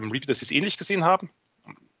Review, dass sie es ähnlich gesehen haben.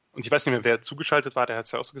 Und ich weiß nicht mehr, wer zugeschaltet war, der hat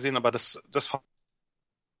es ja auch so gesehen, aber das fand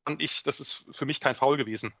ich, das ist für mich kein Foul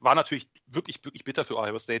gewesen. War natürlich wirklich, wirklich bitter für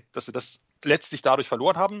Ohio State, dass sie das letztlich dadurch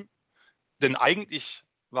verloren haben, denn eigentlich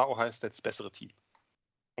war Ohio State das bessere Team.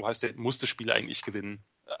 Ohio State musste das Spiel eigentlich gewinnen.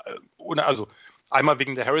 Also einmal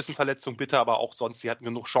wegen der Harrison-Verletzung bitter, aber auch sonst, sie hatten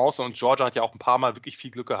genug Chancen und Georgia hat ja auch ein paar Mal wirklich viel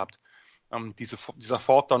Glück gehabt. Dieser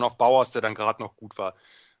Fourth Down auf Bowers, der dann gerade noch gut war.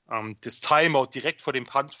 Das Timeout direkt vor dem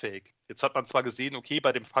Punt-Fake. Jetzt hat man zwar gesehen, okay,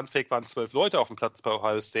 bei dem Punt-Fake waren 12 Leute auf dem Platz bei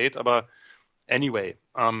Ohio State, aber anyway.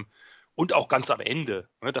 Und auch ganz am Ende.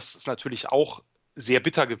 Ne, das ist natürlich auch sehr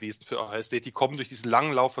bitter gewesen für Ohio State. Die kommen durch diesen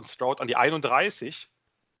langen Lauf von Stroud an die 31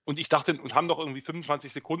 und ich dachte, und haben noch irgendwie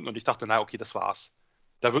 25 Sekunden und ich dachte, na okay, das war's.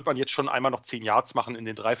 Da wird man jetzt schon einmal noch 10 Yards machen in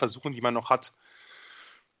den 3 Versuchen, die man noch hat.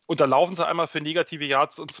 Und dann laufen sie einmal für negative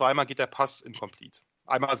Yards und zweimal geht der Pass incomplete.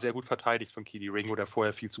 Einmal sehr gut verteidigt von Keely Ringo, der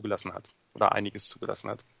vorher viel zugelassen hat oder einiges zugelassen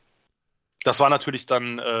hat. Das war natürlich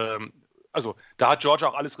dann, da hat Georgia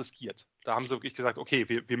auch alles riskiert. Da haben sie wirklich gesagt, okay,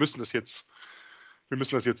 wir müssen das jetzt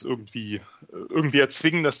irgendwie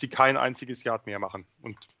erzwingen, dass die kein einziges Yard mehr machen.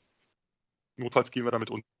 Und notfalls gehen wir damit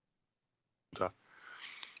unter.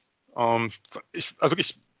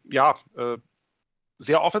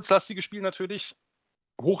 Sehr offenslastige Spiel natürlich,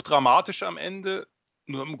 hochdramatisch am Ende.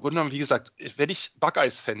 Nur im Grunde genommen, wie gesagt, wenn ich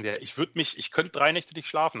Buckeyes-Fan wäre, ich könnte 3 Nächte nicht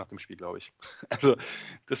schlafen nach dem Spiel, glaube ich. Also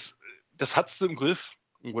das hattest du im Griff,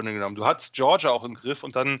 im Grunde genommen. Du hattest Georgia auch im Griff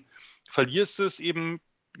und dann verlierst du es eben,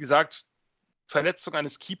 wie gesagt, Verletzung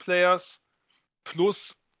eines Keyplayers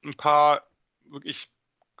plus ein paar wirklich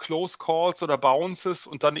Close Calls oder Bounces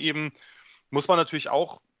und dann eben muss man natürlich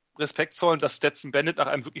auch Respekt zollen, dass Stetson Bennett nach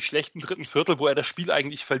einem wirklich schlechten dritten Viertel, wo er das Spiel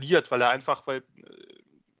eigentlich verliert, weil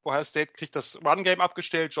Ohio State kriegt das Run-Game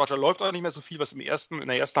abgestellt, Georgia läuft auch nicht mehr so viel, was in der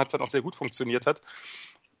ersten Halbzeit auch sehr gut funktioniert hat.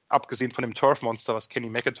 Abgesehen von dem Turf-Monster, was Kenny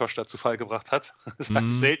McIntosh da zu Fall gebracht hat. Das habe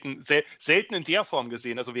ich selten in der Form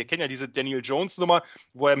gesehen. Also wir kennen ja diese Daniel Jones-Nummer,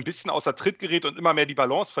 wo er ein bisschen außer Tritt gerät und immer mehr die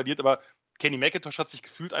Balance verliert, aber Kenny McIntosh hat sich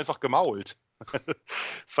gefühlt einfach gemault.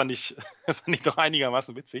 Das fand ich doch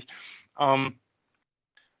einigermaßen witzig.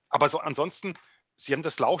 Aber so ansonsten, sie haben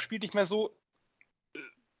das Laufspiel nicht mehr so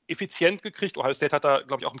effizient gekriegt. Ohio State hat da,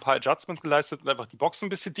 glaube ich, auch ein paar Adjustments geleistet und einfach die Box ein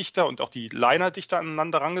bisschen dichter und auch die Liner dichter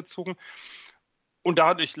aneinander rangezogen. Und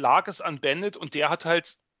dadurch lag es an Bennett und der hat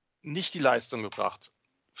halt nicht die Leistung gebracht.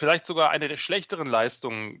 Vielleicht sogar eine der schlechteren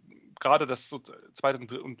Leistungen, gerade das so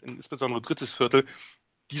zweite und insbesondere drittes Viertel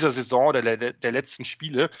dieser Saison, der letzten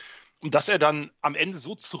Spiele. Und dass er dann am Ende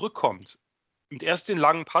so zurückkommt. Und erst den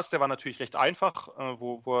langen Pass, der war natürlich recht einfach,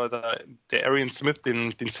 wo er da der Arian Smith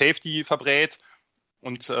den Safety verbrät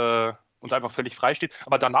und einfach völlig frei steht.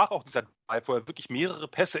 Aber danach auch dieser Drive, wo er wirklich mehrere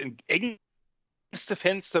Pässe in engste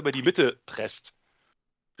Fenster über die Mitte presst.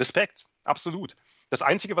 Respekt, absolut. Das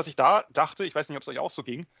Einzige, was ich da dachte, ich weiß nicht, ob es euch auch so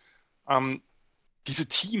ging, diese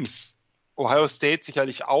Teams, Ohio State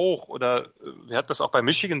sicherlich auch, oder wir hatten das auch bei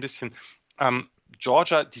Michigan ein bisschen,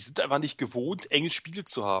 Georgia, die sind einfach nicht gewohnt, enge Spiele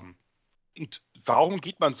zu haben. Und warum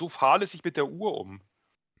geht man so fahrlässig mit der Uhr um?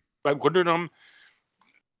 Weil im Grunde genommen,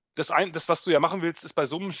 das, was du ja machen willst, ist bei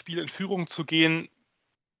so einem Spiel in Führung zu gehen,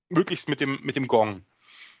 möglichst mit dem Gong.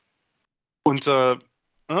 Und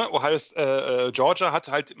Georgia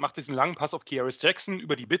macht diesen langen Pass auf Kearis Jackson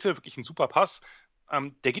über die Mitte, wirklich ein super Pass.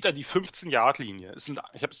 Der geht an die 15-Yard-Linie. Ich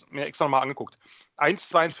habe es mir extra nochmal angeguckt.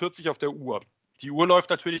 1,42 auf der Uhr. Die Uhr läuft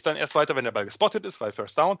natürlich dann erst weiter, wenn der Ball gespottet ist, weil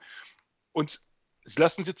First Down. Und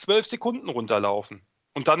lassen sie 12 Sekunden runterlaufen.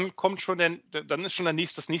 Und dann ist schon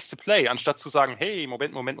das nächste Play, anstatt zu sagen, hey,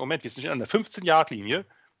 Moment, wir sind schon an der 15-Yard-Linie.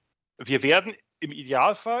 Wir werden im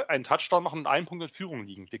Idealfall einen Touchdown machen und einen Punkt in Führung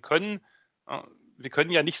liegen. Wir können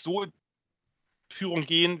ja nicht so in Führung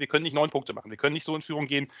gehen, wir können nicht 9 Punkte machen. Wir können nicht so in Führung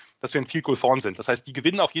gehen, dass wir ein Field Goal vorn sind. Das heißt, die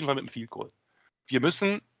gewinnen auf jeden Fall mit dem Field Goal. Wir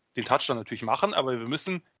müssen den Touchdown natürlich machen, aber wir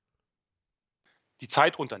müssen die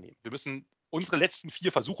Zeit runternehmen. Wir müssen unsere letzten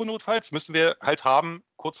 4 Versuche notfalls müssen wir halt haben,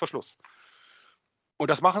 kurz vor Schluss. Und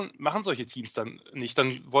das machen solche Teams dann nicht.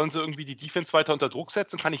 Dann wollen sie irgendwie die Defense weiter unter Druck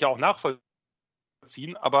setzen, kann ich ja auch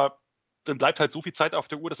nachvollziehen, aber dann bleibt halt so viel Zeit auf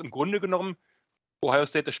der Uhr, dass im Grunde genommen Ohio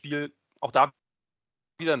State das Spiel auch da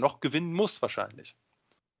wieder noch gewinnen muss wahrscheinlich.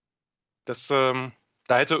 Da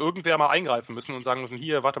hätte irgendwer mal eingreifen müssen und sagen müssen,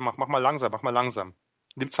 hier, warte, mach mal langsam.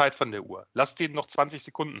 Nimm Zeit von der Uhr. Lass denen noch 20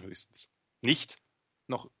 Sekunden höchstens. Nicht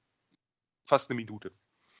noch fast eine Minute.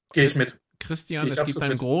 Gehe ich mit. Christian, es gibt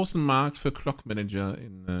einen großen Markt für Clock-Manager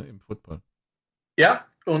im Football. Ja,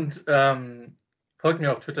 und folgt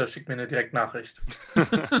mir auf Twitter, schickt mir eine Direktnachricht.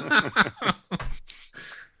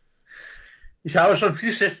 Ich habe schon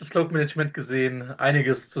viel schlechtes Clock-Management gesehen.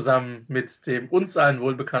 Einiges zusammen mit dem uns allen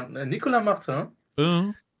wohlbekannten Nikola Martin.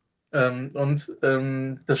 Ja.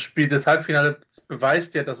 Das Spiel des Halbfinale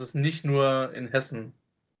beweist ja, dass es nicht nur in Hessen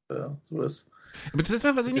so ist. Aber das ist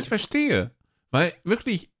was ich nicht verstehe. Weil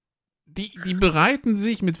wirklich, die bereiten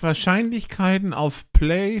sich mit Wahrscheinlichkeiten auf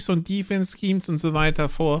Plays und Defense-Schemes und so weiter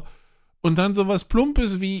vor. Und dann sowas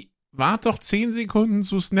Plumpes wie, wart doch 10 Sekunden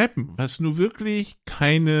zu snappen, was nur wirklich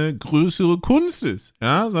keine größere Kunst ist,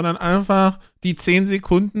 ja, sondern einfach die 10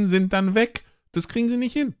 Sekunden sind dann weg. Das kriegen sie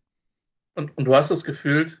nicht hin. Und du hast das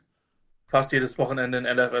gefühlt fast jedes Wochenende in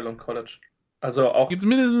NFL und College. Also auch. Gibt's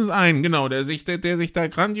mindestens einen, genau, der sich da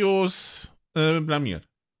grandios blamiert.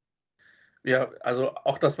 Ja, also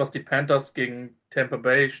auch das, was die Panthers gegen Tampa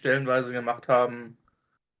Bay stellenweise gemacht haben.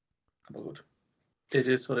 Aber gut. It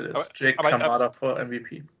is what it is. Jake Kamada vor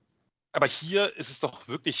MVP. Aber hier ist es doch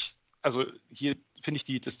wirklich, also hier finde ich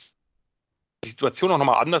die Situation auch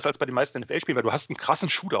nochmal anders als bei den meisten NFL-Spielen, weil du hast einen krassen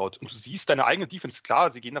Shootout und du siehst deine eigene Defense.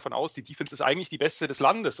 Klar, sie gehen davon aus, die Defense ist eigentlich die beste des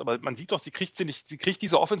Landes, aber man sieht doch, sie kriegt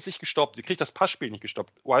diese Offense nicht gestoppt, sie kriegt das Passspiel nicht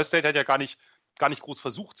gestoppt. Ohio State hat ja gar nicht groß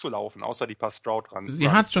versucht zu laufen, außer die paar Stroud-Runs. Sie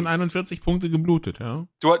hat schon 41 Punkte geblutet, ja.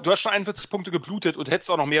 Du hast schon 41 Punkte geblutet und hättest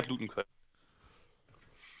auch noch mehr bluten können.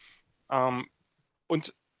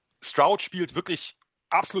 Und Stroud spielt wirklich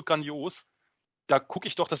absolut grandios. Da gucke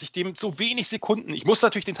ich doch, dass ich dem so wenig Sekunden, ich muss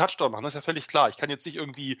natürlich den Touchdown machen, das ist ja völlig klar. Ich kann jetzt nicht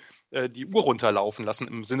irgendwie die Uhr runterlaufen lassen,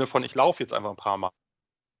 im Sinne von, ich laufe jetzt einfach ein paar Mal.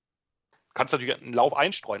 Du kannst natürlich einen Lauf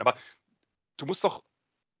einstreuen, aber du musst doch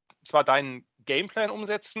zwar deinen Gameplan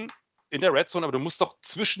umsetzen in der Red Zone, aber du musst doch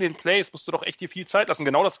zwischen den Plays, musst du doch echt dir viel Zeit lassen.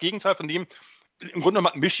 Genau das Gegenteil von dem, im Grunde genommen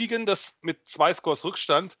hat Michigan das mit 2 Scores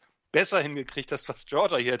Rückstand besser hingekriegt, das was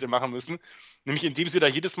Georgia hier hätte machen müssen, nämlich indem sie da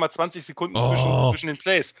jedes Mal 20 Sekunden zwischen den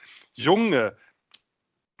Plays. Junge,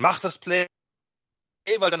 mach das Play,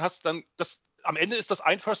 weil dann am Ende ist das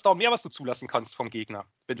ein First Down mehr, was du zulassen kannst vom Gegner,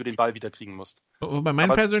 wenn du den Ball wieder kriegen musst. Wobei mein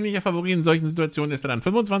persönlicher Favorit in solchen Situationen ist, dann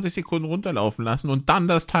 25 Sekunden runterlaufen lassen und dann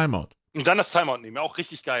das Timeout. Und dann das Timeout nehmen, auch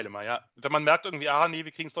richtig geil immer, ja. Wenn man merkt irgendwie, nee,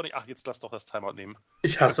 wir kriegen es doch nicht, jetzt lass doch das Timeout nehmen.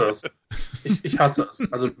 Ich hasse es. Ich hasse es,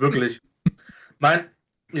 also wirklich.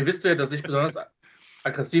 Ihr wisst ja, dass ich besonders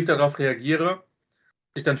aggressiv darauf reagiere,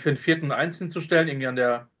 sich dann für einen 4. und 1 hinzustellen, irgendwie an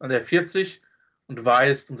der 40 und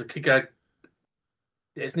weiß, unser Kicker,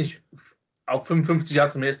 der ist nicht, auf 55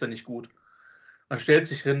 Yards mehr ist er nicht gut. Man stellt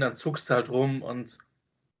sich hin, dann zuckst du halt rum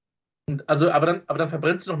aber dann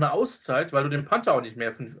verbrennst du noch eine Auszeit, weil du den Panther auch nicht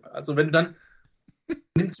mehr, also wenn du dann,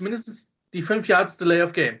 nimmst mindestens die 5 Yards Delay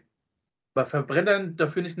of Game. Aber verbrennt dann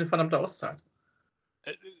dafür nicht eine verdammte Auszeit.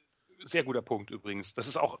 Sehr guter Punkt übrigens. Das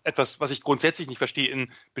ist auch etwas, was ich grundsätzlich nicht verstehe.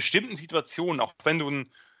 In bestimmten Situationen, auch wenn du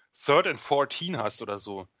ein 3rd and 14 hast oder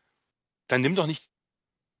so, dann nimm doch nicht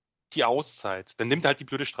die Auszeit. Dann nimmt halt die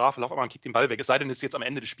blöde Strafe, lauf einmal und kick den Ball weg. Es sei denn, es ist jetzt am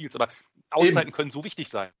Ende des Spiels. Aber Auszeiten können so wichtig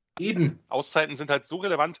sein. Eben. Auszeiten sind halt so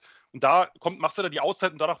relevant. Und da machst du da die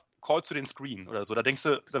Auszeit und danach callst du den Screen oder so. Da denkst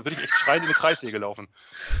du, da würde ich echt schreien in eine Kreissäge laufen.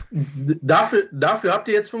 Dafür habt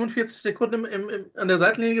ihr jetzt 45 Sekunden an der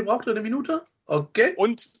Seitenlinie gebraucht oder eine Minute? Okay.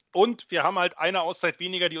 Und wir haben halt eine Auszeit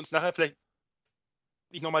weniger, die uns nachher vielleicht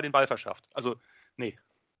nicht nochmal den Ball verschafft. Also, nee.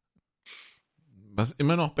 Was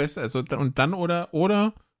immer noch besser ist. Und dann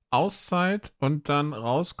oder Auszeit und dann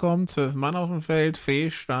rauskommen, 12 Mann auf dem Feld,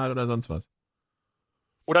 Fehlstart oder sonst was.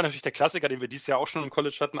 Oder natürlich der Klassiker, den wir dieses Jahr auch schon im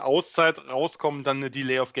College hatten, Auszeit, rauskommen, dann eine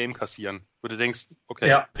Delay of Game kassieren. Wo du denkst,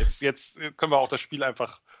 okay, jetzt können wir auch das Spiel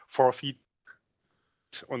einfach forfeit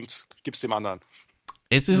und gib's dem anderen.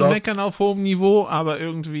 Es ist Meckern auf hohem Niveau, aber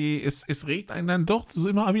irgendwie, es regt einen dann doch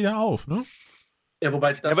immer wieder auf, ne? Ja,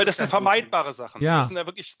 wobei weil das sind vermeidbare Sachen. Ja. Das sind ja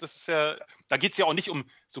wirklich, da geht es ja auch nicht um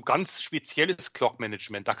so ganz spezielles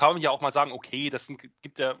Clock-Management. Da kann man ja auch mal sagen, okay,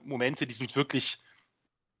 gibt ja Momente, die sind wirklich,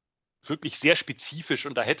 wirklich sehr spezifisch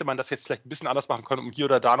und da hätte man das jetzt vielleicht ein bisschen anders machen können, um hier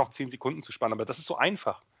oder da noch 10 Sekunden zu sparen. Aber das ist so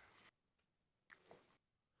einfach.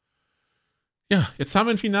 Ja, jetzt haben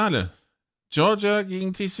wir ein Finale. Georgia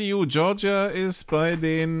gegen TCU. Georgia ist bei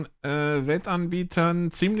den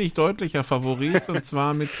Wettanbietern ziemlich deutlicher Favorit und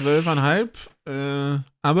zwar mit 12,5.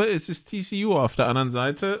 Aber es ist TCU auf der anderen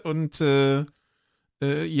Seite und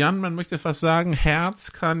Jan, man möchte fast sagen,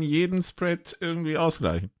 Herz kann jeden Spread irgendwie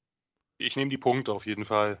ausgleichen. Ich nehme die Punkte auf jeden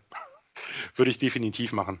Fall. Würde ich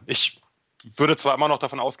definitiv machen. Ich würde zwar immer noch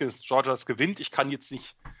davon ausgehen, dass Georgia es gewinnt. Ich kann jetzt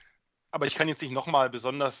nicht nochmal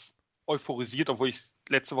besonders euphorisiert, obwohl ich es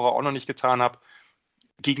letzte Woche auch noch nicht getan habe,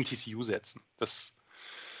 gegen TCU setzen. Das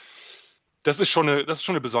ist schon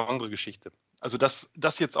eine besondere Geschichte. Also das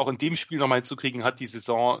jetzt auch in dem Spiel nochmal hinzukriegen, hat die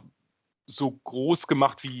Saison so groß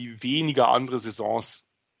gemacht wie wenige andere Saisons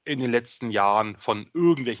in den letzten Jahren von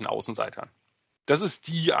irgendwelchen Außenseitern. Das ist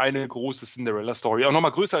die eine große Cinderella-Story, auch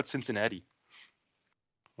nochmal größer als Cincinnati.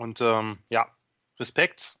 Und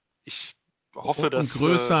Respekt. Ich hoffe, dass... Und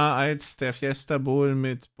größer als der Fiesta Bowl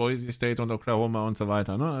mit Boise State und Oklahoma und so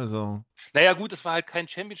weiter, ne? Also... Naja gut, es war halt kein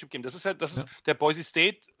Championship-Game. Ist der Boise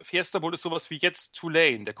State Fiesta Bowl ist sowas wie jetzt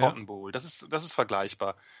Tulane, der Cotton Bowl. Das ist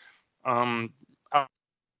vergleichbar.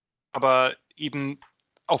 Aber eben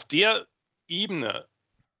auf der Ebene,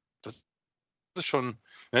 das ist schon,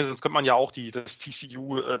 ne, sonst könnte man ja auch das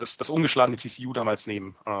TCU, das ungeschlagene TCU damals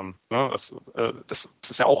nehmen. Das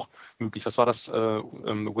ist ja auch möglich. Was war das?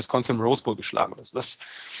 Wisconsin Rose Bowl geschlagen. Das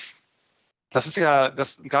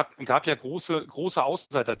gab ja große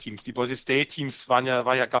Außenseiter-Teams. Die Boise State-Teams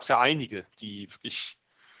gab es ja einige, die wirklich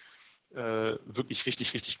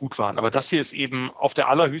richtig, richtig gut waren. Aber das hier ist eben auf der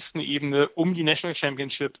allerhöchsten Ebene um die National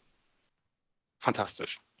Championship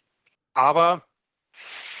fantastisch. Aber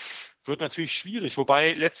wird natürlich schwierig,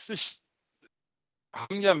 wobei letztlich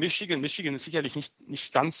haben ja Michigan ist sicherlich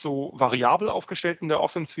nicht ganz so variabel aufgestellt in der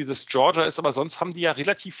Offense, wie das Georgia ist, aber sonst haben die ja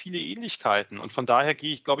relativ viele Ähnlichkeiten und von daher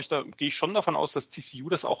gehe ich schon davon aus, dass TCU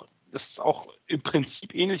das auch im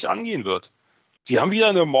Prinzip ähnlich angehen wird. Sie haben wieder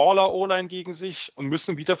eine Mauler O-Line gegen sich und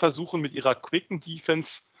müssen wieder versuchen, mit ihrer quicken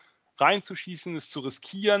Defense reinzuschießen, es zu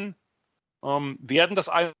riskieren, werden das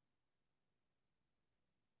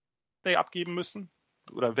abgeben müssen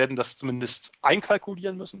oder werden das zumindest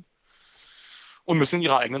einkalkulieren müssen und müssen in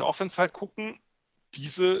ihrer eigenen Offense halt gucken,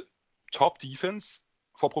 diese Top-Defense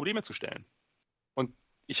vor Probleme zu stellen. Und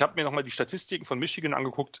ich habe mir nochmal die Statistiken von Michigan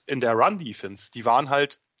angeguckt in der Run-Defense. Die waren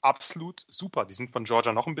halt absolut super. Die sind von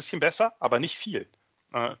Georgia noch ein bisschen besser, aber nicht viel.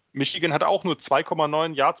 Michigan hat auch nur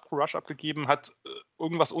 2,9 Yards pro Rush abgegeben, hat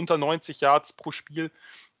irgendwas unter 90 Yards pro Spiel,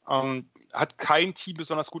 hat kein Team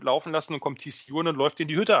besonders gut laufen lassen und kommt TCU und läuft in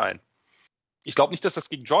die Hütte ein. Ich glaube nicht, dass das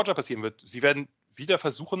gegen Georgia passieren wird. Sie werden wieder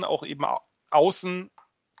versuchen, auch eben außen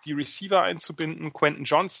die Receiver einzubinden, Quentin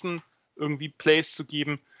Johnston irgendwie Plays zu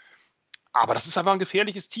geben. Aber das ist einfach ein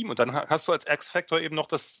gefährliches Team. Und dann hast du als X-Factor eben noch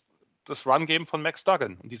das Run-Game von Max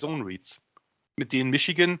Duggan und die Zone-Reads, mit denen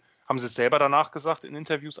Michigan, haben sie es selber danach gesagt in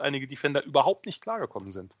Interviews, einige Defender überhaupt nicht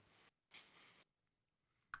klargekommen sind.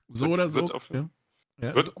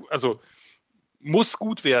 Muss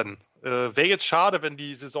gut werden. Wäre jetzt schade, wenn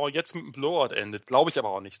die Saison jetzt mit einem Blowout endet. Glaube ich aber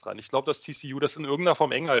auch nicht dran. Ich glaube, dass TCU das in irgendeiner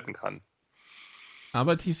Form eng halten kann.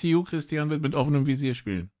 Aber TCU, Christian, wird mit offenem Visier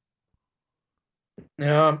spielen.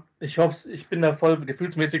 Ja, ich hoffe, ich bin da voll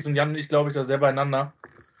gefühlsmäßig sind Jan und ich, glaube ich, da sehr beieinander.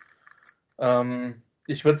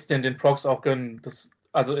 Ich würde es den Frogs auch gönnen.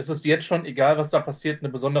 Also es ist jetzt schon, egal was da passiert, eine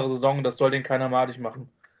besondere Saison. Das soll den keiner madig machen.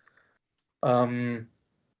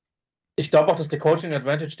 Ich glaube auch, dass der Coaching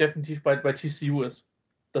Advantage definitiv bei TCU ist.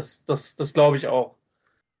 Das glaube ich auch.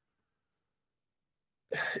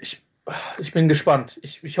 Ich bin gespannt.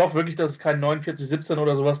 Ich hoffe wirklich, dass es kein 49-17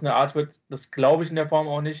 oder sowas in der Art wird. Das glaube ich in der Form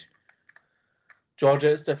auch nicht. Georgia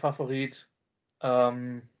ist der Favorit.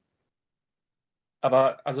 Aber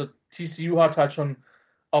also TCU hat halt schon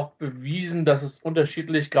auch bewiesen, dass es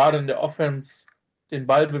unterschiedlich gerade in der Offense den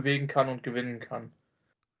Ball bewegen kann und gewinnen kann.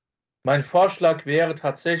 Mein Vorschlag wäre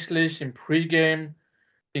tatsächlich im Pre-Game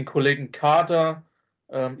den Kollegen Carter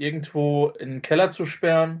irgendwo in den Keller zu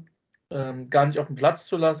sperren, gar nicht auf den Platz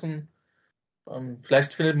zu lassen.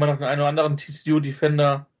 Vielleicht findet man noch den einen oder anderen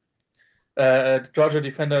TCU-Defender,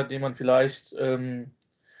 Georgia-Defender, den man vielleicht,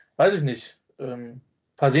 weiß ich nicht, ein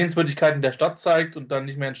paar Sehenswürdigkeiten der Stadt zeigt und dann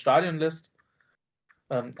nicht mehr ins Stadion lässt.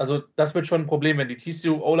 Also das wird schon ein Problem, wenn die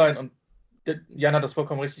TCU O-Line, und Jan hat das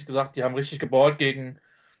vollkommen richtig gesagt, die haben richtig geballt gegen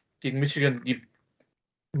Michigan.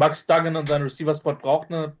 Max Duggan und sein Receiver-Spot braucht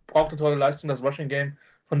eine tolle Leistung, das Rushing-Game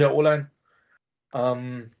von der O-Line.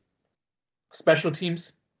 Special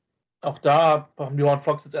Teams, auch da haben die Horned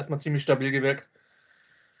Frogs jetzt erstmal ziemlich stabil gewirkt.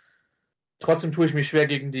 Trotzdem tue ich mich schwer,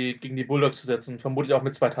 gegen die Bulldogs zu setzen, vermutlich auch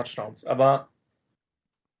mit 2 Touchdowns. Aber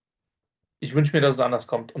ich wünsche mir, dass es anders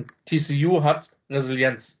kommt. Und TCU hat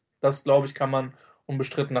Resilienz. Das, glaube ich, kann man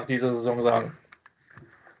unbestritten nach dieser Saison sagen.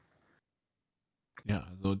 Ja,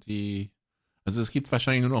 also es gibt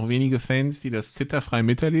wahrscheinlich nur noch wenige Fans, die das zitterfrei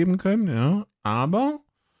miterleben können, ja. Aber,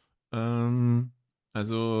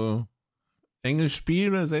 also enges Spiel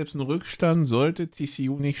oder selbst ein Rückstand sollte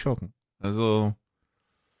TCU nicht schocken. Also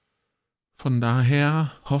von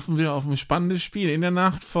daher hoffen wir auf ein spannendes Spiel in der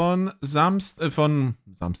Nacht von Samstag,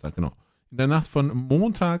 genau. In der Nacht von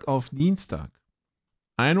Montag auf Dienstag.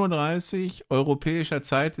 1:30 Uhr europäischer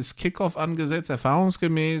Zeit ist Kickoff angesetzt.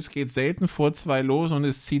 Erfahrungsgemäß geht selten vor 2 los und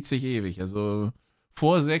es zieht sich ewig. Also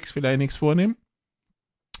vor 6 vielleicht nichts vornehmen.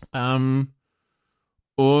 Das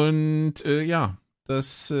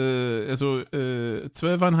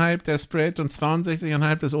 12,5 der Spread und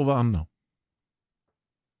 62,5 das Over-Under.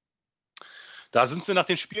 Da sind sie nach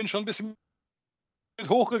den Spielen schon ein bisschen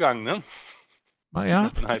hochgegangen, ne? Ja.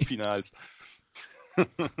 Nach den Halbfinals.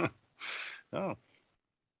 Ja.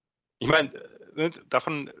 Ich meine,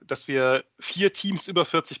 davon, dass wir 4 Teams über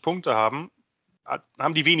 40 Punkte haben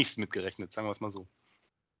die wenigsten mitgerechnet, sagen wir es mal so.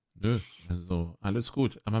 Nö, also alles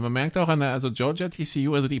gut. Aber man merkt auch Georgia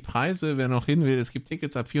TCU, also die Preise, wer noch hin will, es gibt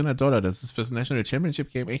Tickets ab $400. Das ist fürs National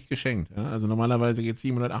Championship Game echt geschenkt. Ja? Also normalerweise geht es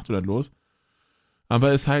 700, 800 los.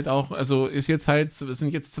 Aber es halt auch, es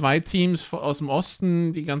sind jetzt 2 Teams aus dem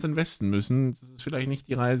Osten, die ganz in den Westen müssen. Das ist vielleicht nicht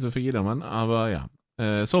die Reise für jedermann, aber ja.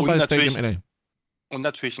 SoFi Stadium LA. Und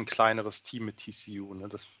natürlich ein kleineres Team mit TCU. Ne?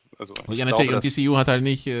 Natürlich. Und TCU hat halt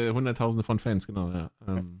nicht Hunderttausende von Fans, genau. Ja.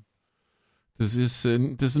 Das ist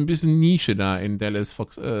ein bisschen Nische da in Dallas,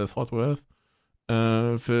 Fort Worth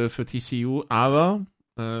für TCU. Aber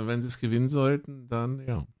wenn sie es gewinnen sollten, dann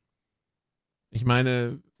ja. Ich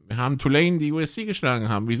meine, wir haben Tulane, die USC geschlagen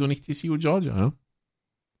haben. Wieso nicht TCU Georgia? Ne?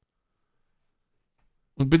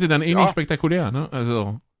 Und bitte dann nicht spektakulär. Ne?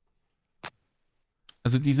 Also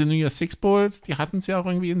diese New Year's Six Bowls, die hatten es ja auch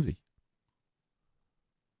irgendwie in sich.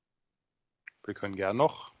 Wir können gern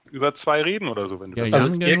noch über 2 reden oder so, wenn du das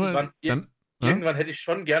sagst. Irgendwann hätte ich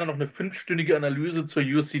schon gerne noch eine 5-stündige Analyse zur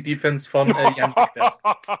USC Defense von Jan Beckfeld.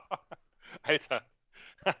 Alter.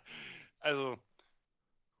 Also.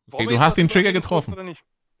 Okay, du hast den Trigger getroffen. Oder nicht?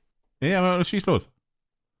 Nee, aber schieß los.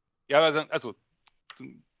 Ja, also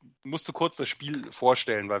musst du kurz das Spiel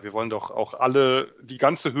vorstellen, weil wir wollen doch auch die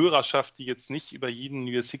ganze Hörerschaft, die jetzt nicht über jeden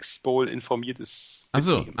US Six Bowl informiert ist.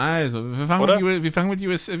 Also wir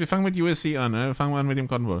fangen mit USC an, ne? Fangen wir an mit dem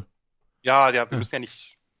Cotton Bowl. Ja, wir müssen ja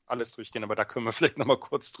nicht alles durchgehen, aber da können wir vielleicht nochmal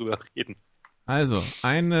kurz drüber reden. Also,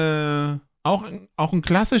 auch ein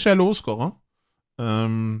klassischer Low-Scorer.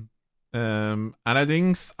 Allerdings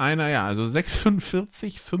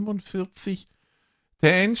 46-45.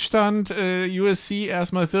 Der Endstand, USC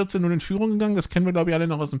erstmal 14-0 in Führung gegangen. Das kennen wir, glaube ich, alle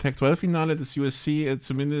noch aus dem Pac-12-Finale, dass USC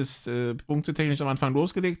zumindest punktetechnisch am Anfang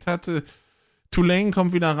losgelegt hatte. Tulane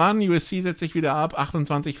kommt wieder ran, USC setzt sich wieder ab,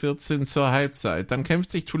 28-14 zur Halbzeit. Dann kämpft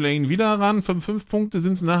sich Tulane wieder ran, 5 Punkte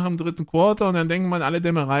sind es nach dem 3. Quarter und dann denken man, alle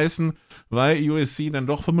Dämme reißen, weil USC dann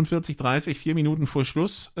doch 45-30, 4 Minuten vor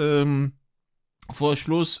Schluss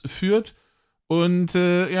führt. Und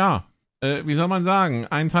wie soll man sagen,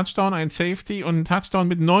 ein Touchdown, ein Safety und ein Touchdown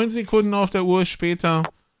mit 9 Sekunden auf der Uhr später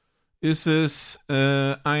ist es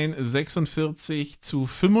ein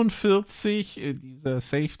 46-45. Dieser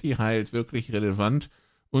Safety halt wirklich relevant.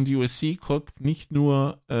 Und USC guckt nicht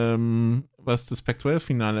nur, was das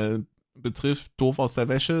Pac-12-Finale betrifft, doof aus der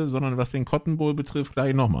Wäsche, sondern was den Cotton Bowl betrifft,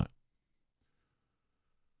 gleich nochmal.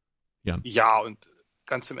 Jan. Ja, und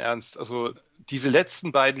ganz im Ernst, also diese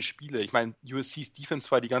letzten beiden Spiele, ich meine, USC's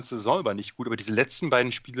Defense war die ganze Saison über nicht gut, aber diese letzten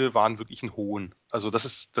beiden Spiele waren wirklich ein Hohn. Also das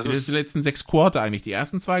ist die letzten 6 Quarter eigentlich. Die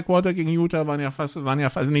ersten 2 Quarter gegen Utah die ersten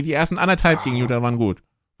 1,5 gegen Utah waren gut.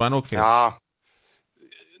 Waren okay. Ja,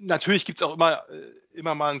 natürlich gibt es auch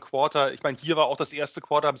immer mal ein Quarter. Ich meine, hier war auch das erste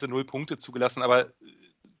Quarter, haben sie 0 Punkte zugelassen, aber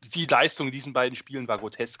die Leistung in diesen beiden Spielen war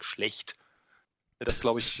grotesk schlecht. Das,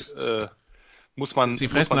 glaube ich, muss man... Sie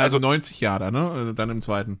fressen also 90 Jahre, ne? Also dann im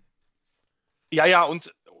zweiten. Ja,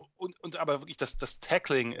 und aber wirklich, das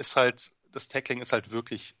Tackling ist halt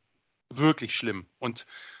wirklich, wirklich schlimm. Und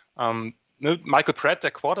Michael Pratt, der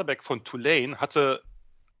Quarterback von Tulane, hatte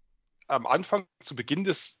am Anfang, zu Beginn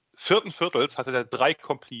des 4. Viertels, hatte der 3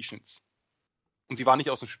 Completions. Und sie war nicht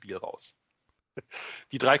aus dem Spiel raus.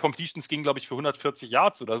 Die 3 Completions gingen, glaube ich, für 140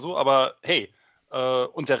 Yards oder so, aber hey,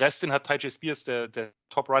 und der Rest, den hat Tyjae Spears, der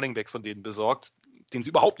Top Running Back von denen, besorgt, den sie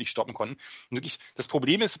überhaupt nicht stoppen konnten. Und wirklich, das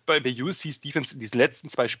Problem ist bei USC's Defense in diesen letzten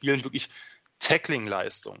 2 Spielen wirklich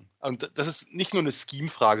Tackling-Leistung. Und das ist nicht nur eine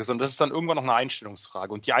Scheme-Frage, sondern das ist dann irgendwann noch eine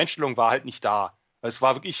Einstellungsfrage. Und die Einstellung war halt nicht da. Weil es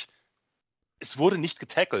war wirklich, es wurde nicht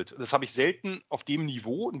getackelt. Das habe ich selten auf dem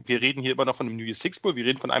Niveau, und wir reden hier immer noch von einem New Year's Six Bowl, wir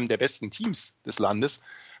reden von einem der besten Teams des Landes,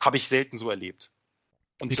 habe ich selten so erlebt.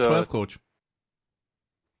 Und, Big 12 Coach.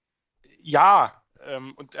 Ja,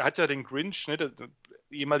 und er hat ja den Grinch, ne, der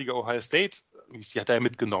ehemalige Ohio State, die hat er ja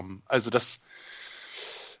mitgenommen. Also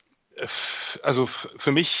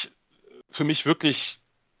für mich wirklich,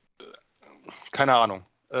 keine Ahnung.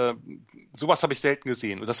 Sowas habe ich selten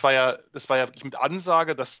gesehen. Und das war ja wirklich mit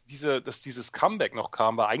Ansage, dass dieses Comeback noch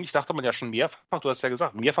kam, weil eigentlich dachte man ja schon mehrfach, du hast ja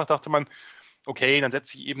gesagt, mehrfach dachte man, okay, dann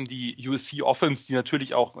setze ich eben die USC Offense, die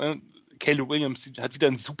natürlich auch, Caleb Williams hat wieder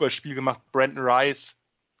ein super Spiel gemacht, Brandon Rice,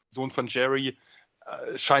 Sohn von Jerry,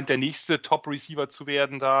 scheint der nächste Top-Receiver zu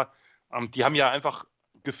werden da. Die haben ja einfach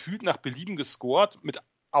gefühlt nach Belieben gescored, mit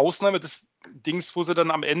Ausnahme des Dings, wo sie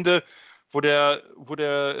dann am Ende, wo der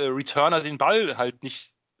Returner den Ball halt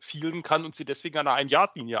nicht fielden kann und sie deswegen an der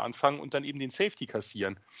 1-Yard-Linie anfangen und dann eben den Safety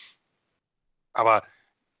kassieren. Aber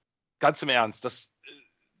ganz im Ernst,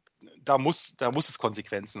 da muss es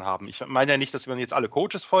Konsequenzen haben. Ich meine ja nicht, dass man jetzt alle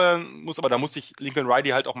Coaches feuern muss, aber da muss sich Lincoln Riley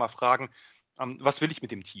halt auch mal fragen, was will ich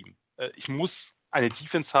mit dem Team? Ich muss eine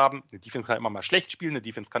Defense haben. Eine Defense kann immer mal schlecht spielen, eine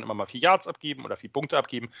Defense kann immer mal 4 Yards abgeben oder 4 Punkte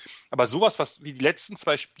abgeben. Aber sowas, was wie die letzten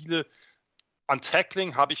 2 Spiele an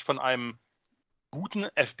Tackling habe ich von einem guten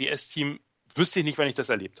FBS-Team, wüsste ich nicht, wenn ich das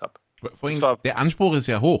erlebt habe. Vorhin, der Anspruch ist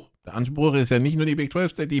ja hoch. Der Anspruch ist ja nicht nur die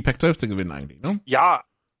Pac-12 zu gewinnen eigentlich, ne? Ja,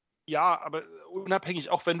 aber unabhängig,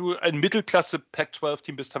 auch wenn du ein Mittelklasse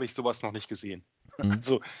Pac-12-Team bist, habe ich sowas noch nicht gesehen. Mhm.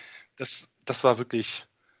 Also das war wirklich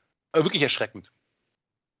erschreckend.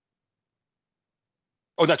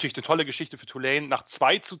 Und natürlich eine tolle Geschichte für Tulane. Nach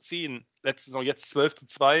 2-10, letzte Saison jetzt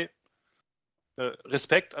 12-2.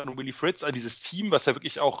 Respekt an Willie Fritz, an dieses Team, was ja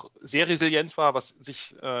wirklich auch sehr resilient war, was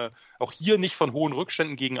sich auch hier nicht von hohen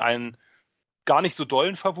Rückständen gegen einen gar nicht so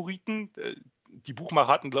dollen Favoriten, die Buchmacher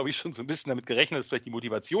hatten, glaube ich, schon so ein bisschen damit gerechnet, dass vielleicht die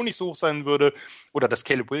Motivation nicht so hoch sein würde oder dass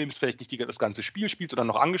Caleb Williams vielleicht nicht das ganze Spiel spielt oder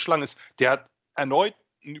noch angeschlagen ist. Der hat erneut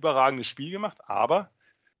ein überragendes Spiel gemacht, aber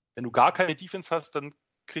wenn du gar keine Defense hast, dann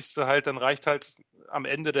reicht halt am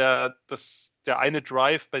Ende der eine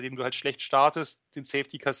Drive, bei dem du halt schlecht startest, den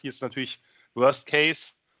Safety kassierst, natürlich Worst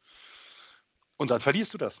Case. Und dann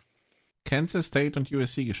verlierst du das. Kansas State und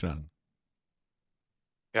USC geschlagen.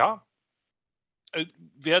 Ja.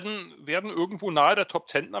 Werden irgendwo nahe der Top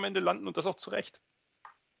 10 am Ende landen und das auch zu Recht.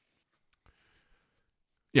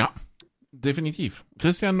 Ja, definitiv.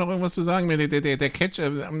 Christian, noch irgendwas zu sagen? Der Catch,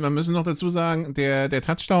 wir müssen noch dazu sagen, der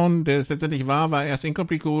Touchdown, der es letztendlich war erst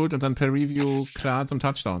incomplete geholt und dann per Review klar zum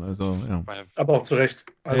Touchdown. Also, ja. Aber auch zu Recht.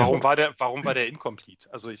 Also, warum war der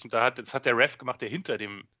incomplete? Also das hat der Ref gemacht, der hinter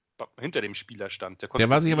dem Spieler stand. Der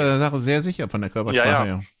war sich aber der Sache sehr sicher von der Körpersprache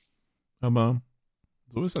her. Aber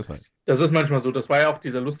so ist das halt. Das ist manchmal so. Das war ja auch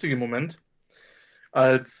dieser lustige Moment,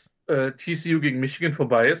 als TCU gegen Michigan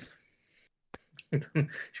vorbei ist.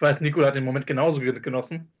 Ich weiß, Nico hat den Moment genauso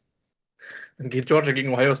genossen. Dann geht Georgia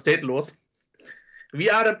gegen Ohio State los.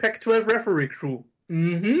 We are the Pac-12 Referee Crew.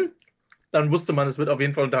 Mhm. Dann wusste man, es wird auf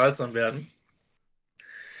jeden Fall unterhaltsam werden.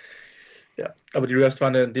 Ja, aber die Refs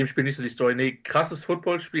waren in dem Spiel nicht so die Story. Nee, krasses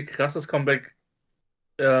Footballspiel, krasses Comeback.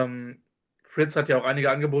 Fritz hat ja auch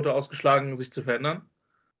einige Angebote ausgeschlagen, sich zu verändern.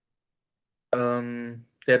 Der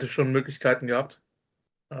hätte schon Möglichkeiten gehabt.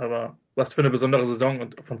 Aber was für eine besondere Saison.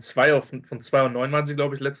 Und von 2 und 9 waren sie,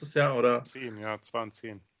 glaube ich, letztes Jahr, oder? 10, ja, 2 und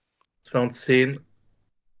 10. 2 und 10.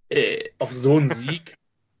 Auf so einen Sieg.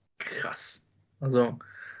 Krass. Also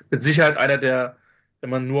mit Sicherheit einer der, wenn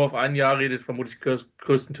man nur auf ein Jahr redet, vermutlich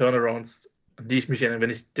größten Turnarounds, an die ich mich erinnere, wenn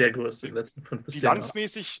nicht der größte in den letzten 5 bis 10 Jahren.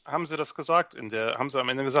 Bilanzmäßig haben sie das gesagt, haben sie am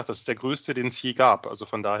Ende gesagt, das ist der größte, den es je gab. Also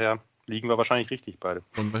von daher liegen wir wahrscheinlich richtig beide.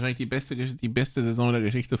 Und wahrscheinlich die beste Saison der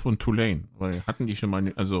Geschichte von Tulane, weil hatten die schon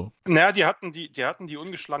mal, also... Naja, die hatten die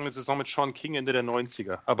ungeschlagene Saison mit Sean King Ende der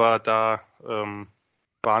 90er, aber da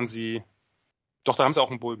waren sie, doch, da haben sie auch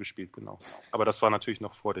einen Bowl gespielt, genau. Aber das war natürlich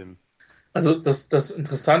noch vor dem... Also das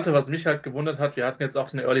Interessante, was mich halt gewundert hat, wir hatten jetzt auch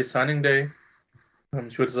den Early Signing Day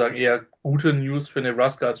Ich würde sagen, eher gute News für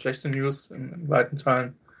Nebraska als schlechte News in weiten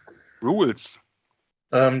Teilen. Rules.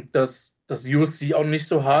 Das USC auch nicht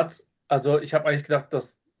so hart. Also ich habe eigentlich gedacht,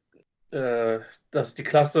 dass die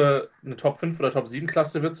Klasse eine Top 5 oder Top 7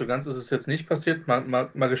 Klasse wird. So ganz ist es jetzt nicht passiert. Mal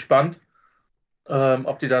gespannt,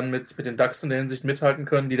 ob die dann mit den Ducks in der Hinsicht mithalten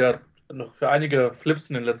können, die da noch für einige Flips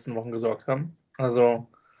in den letzten Wochen gesorgt haben. Also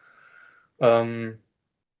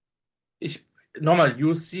nochmal,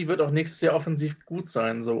 USC wird auch nächstes Jahr offensiv gut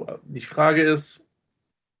sein. So, die Frage ist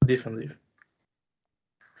defensiv.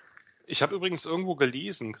 Ich habe übrigens irgendwo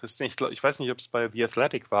gelesen, Christian, ich weiß nicht, ob es bei The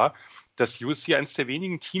Athletic war, dass USC eines der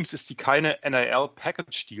wenigen Teams ist, die keine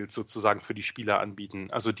NIL-Package-Deals sozusagen für die Spieler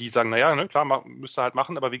anbieten. Also die sagen, naja, ne, klar, müsst ihr halt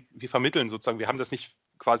machen, aber wir vermitteln sozusagen, wir haben das nicht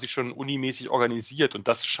quasi schon unimäßig organisiert und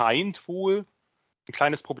das scheint wohl ein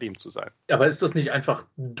kleines Problem zu sein. Aber ist das nicht einfach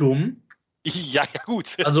dumm? Ja,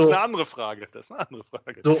 gut, das Also, ist eine andere Frage.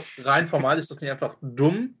 So rein formal ist das nicht einfach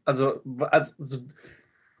dumm. Also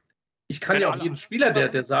ich kann ja auch jeden Spieler,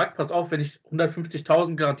 der sagt, pass auf, wenn ich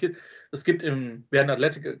 150.000 garantiert, es gibt wer einen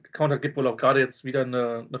Athletic-Account hat, gibt wohl auch gerade jetzt wieder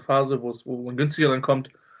eine Phase, wo man günstiger dann kommt,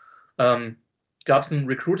 gab es ein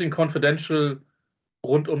Recruiting Confidential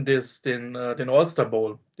rund um den All-Star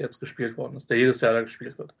Bowl, der jetzt gespielt worden ist, der jedes Jahr da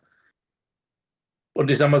gespielt wird. Und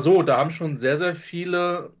ich sag mal so, da haben schon sehr, sehr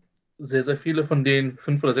viele von den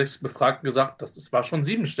 5 oder 6 Befragten gesagt, das war schon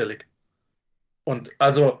 7-stellig. Und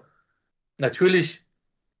also natürlich,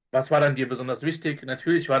 was war dann dir besonders wichtig?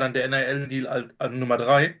 Natürlich war dann der NIL-Deal an Nummer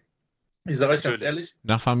 3. Ich sage euch ganz ehrlich.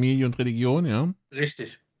 Nach Familie und Religion, ja.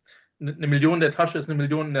 Richtig. Eine Million in der Tasche ist eine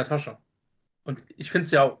Million in der Tasche. Und ich finde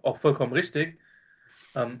es ja auch vollkommen richtig.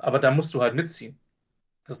 Aber da musst du halt mitziehen.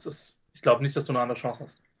 Ich glaube nicht, dass du eine andere Chance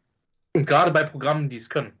hast. Und gerade bei Programmen, die es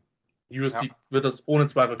können. USC wird das ohne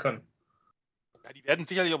Zweifel können. Ja, die werden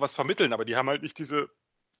sicherlich auch was vermitteln, aber die haben halt nicht diese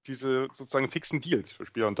sozusagen fixen Deals für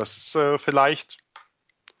Spieler. Und das ist vielleicht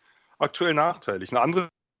aktuell nachteilig. Ein anderes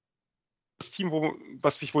Team,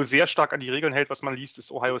 was sich wohl sehr stark an die Regeln hält, was man liest,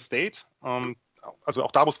 ist Ohio State. Also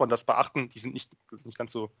auch da muss man das beachten. Die sind nicht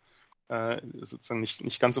ganz so sozusagen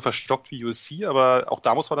nicht ganz so verstockt wie USC, aber auch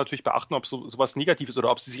da muss man natürlich beachten, ob sowas negativ ist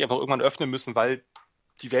oder ob sie sich einfach irgendwann öffnen müssen, weil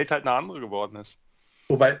die Welt halt eine andere geworden ist.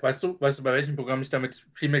 Wobei, weißt du, bei welchem Programm ich damit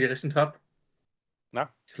viel mehr gerechnet habe?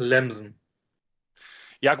 Na? Clemson.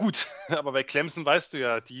 Ja gut, aber bei Clemson weißt du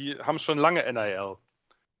ja, die haben schon lange NIL.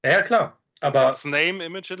 Ja, klar. Aber das Name,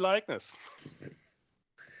 Image and Likeness.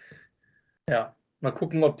 Ja, mal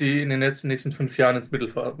gucken, ob die in den nächsten 5 Jahren ins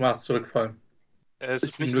Mittelmaß zurückfallen. Es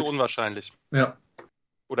ist nicht so unwahrscheinlich. Ja.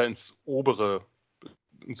 Oder ins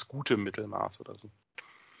gute Mittelmaß oder so.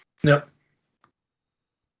 Ja.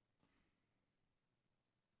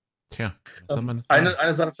 Tja, was soll man das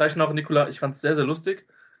eine Sache vielleicht noch, Nicola, ich fand es sehr, sehr lustig,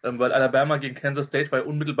 weil Alabama gegen Kansas State war ja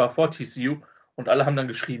unmittelbar vor TCU und alle haben dann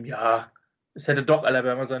geschrieben, ja, es hätte doch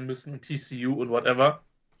Alabama sein müssen und TCU und whatever.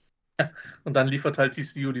 Und dann liefert halt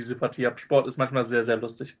TCU diese Partie ab. Sport ist manchmal sehr, sehr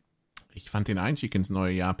lustig. Ich fand den Einstieg ins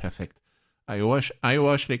neue Jahr perfekt.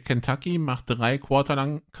 Iowa schlägt Kentucky, macht 3 Quarter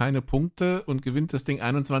lang keine Punkte und gewinnt das Ding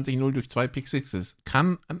 21-0 durch 2 Pick-Sixes.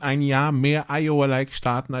 Kann ein Jahr mehr Iowa-like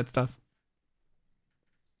starten als das?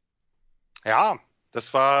 Ja,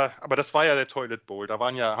 das war ja der Toilet Bowl. Da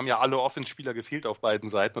haben ja alle Offense-Spieler gefehlt auf beiden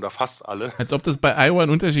Seiten oder fast alle. Als ob das bei Iowa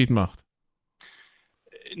einen Unterschied macht.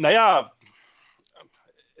 Naja,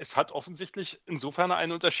 es hat offensichtlich insofern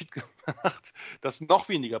einen Unterschied gemacht, dass noch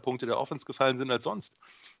weniger Punkte der Offense gefallen sind als sonst.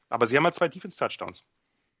 Aber sie haben halt 2 Defense-Touchdowns.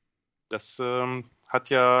 Das hat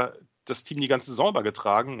ja das Team die ganze Saison über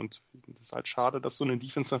getragen und es ist halt schade, dass so eine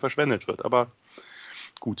Defense dann verschwendet wird. Aber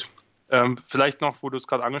gut. Vielleicht noch, wo du es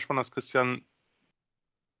gerade angesprochen hast, Christian,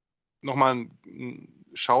 nochmal ein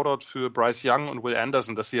Shoutout für Bryce Young und Will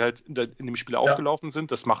Anderson, dass sie halt in dem Spiel aufgelaufen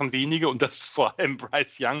sind. Das machen wenige und dass vor allem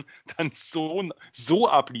Bryce Young dann so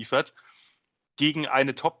abliefert gegen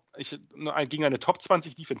eine Top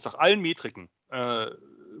 20 Defense nach allen Metriken.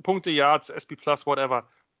 Punkte, Yards, SP Plus, whatever.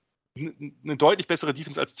 Eine deutlich bessere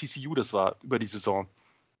Defense als TCU das war über die Saison.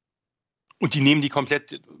 Und die nehmen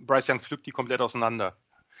Bryce Young pflückt die komplett auseinander.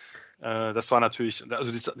 Das war natürlich,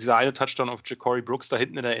 also dieser eine Touchdown auf Ja'Cory Brooks da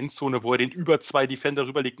hinten in der Endzone, wo er den über 2 Defender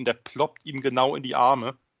rüberlegt und der ploppt ihm genau in die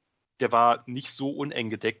Arme. Der war nicht so uneng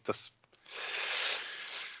gedeckt. Das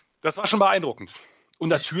war schon beeindruckend. Und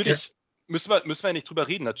natürlich müssen wir ja nicht drüber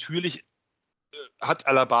reden. Natürlich hat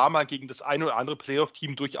Alabama gegen das eine oder andere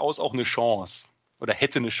Playoff-Team durchaus auch eine Chance oder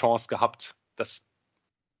hätte eine Chance gehabt, das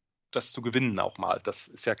zu gewinnen auch mal. Das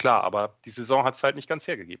ist ja klar, aber die Saison hat es halt nicht ganz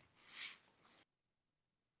hergegeben.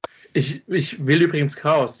 Ich will übrigens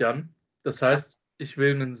Chaos, Jan. Das heißt, ich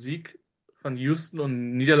will einen Sieg von Houston und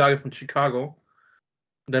eine Niederlage von Chicago.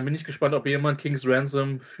 Und dann bin ich gespannt, ob jemand King's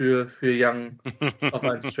Ransom für Young auf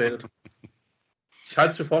 1 tradet. Ich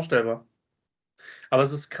halte es für vorstellbar. Aber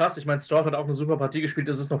es ist krass. Ich meine, Stroud hat auch eine super Partie gespielt.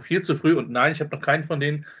 Es ist noch viel zu früh. Und nein, ich habe noch keinen von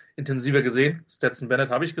denen intensiver gesehen. Stetson Bennett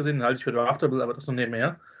habe ich gesehen, den halte ich für draftable, aber das noch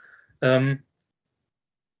nebenher.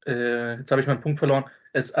 Jetzt habe ich meinen Punkt verloren.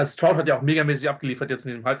 Stroud hat ja auch megamäßig abgeliefert jetzt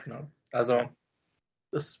in diesem Halbfinale. Also,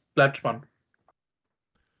 es bleibt spannend.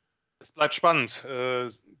 Es bleibt spannend.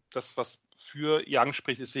 Das, was für Young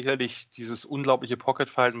spricht, ist sicherlich dieses unglaubliche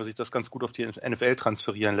Pocket-Verhalten, was sich das ganz gut auf die NFL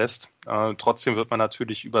transferieren lässt. Trotzdem wird man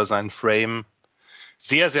natürlich über seinen Frame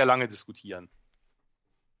sehr, sehr lange diskutieren.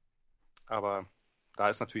 Aber da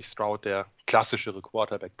ist natürlich Stroud der klassischere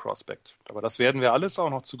Quarterback-Prospect. Aber das werden wir alles auch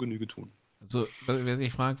noch zu Genüge tun. Also, wer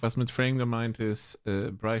sich fragt, was mit Frame gemeint ist,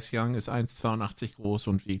 Bryce Young ist 1,82 groß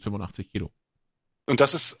und wiegt 85 Kilo. Und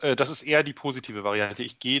das ist eher die positive Variante.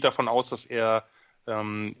 Ich gehe davon aus, dass er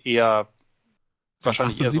eher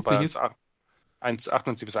wahrscheinlich eher so bei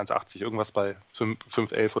 1,78 bis 1,80, irgendwas bei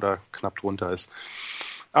 5,11 oder knapp drunter ist.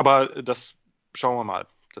 Aber das schauen wir mal.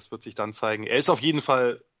 Das wird sich dann zeigen. Er ist auf jeden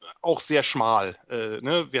Fall auch sehr schmal.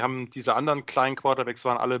 Wir haben diese anderen kleinen Quarterbacks,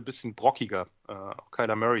 waren alle ein bisschen brockiger. Auch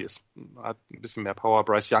Kyler Murray hat ein bisschen mehr Power.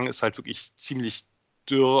 Bryce Young ist halt wirklich ziemlich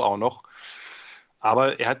dürr auch noch.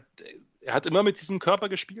 Aber er hat immer mit diesem Körper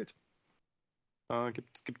gespielt.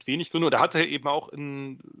 Gibt wenig Gründe. Und er hat eben auch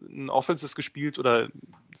in Offenses gespielt oder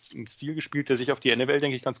einen Stil gespielt, der sich auf die NFL,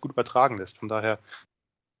 denke ich, ganz gut übertragen lässt. Von daher,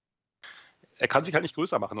 er kann sich halt nicht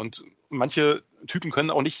größer machen. Und manche Typen können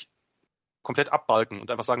auch nicht komplett abbalken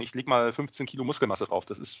und einfach sagen, ich lege mal 15 Kilo Muskelmasse drauf.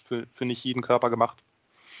 Das ist für nicht jeden Körper gemacht.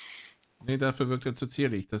 Nee, dafür wirkt er zu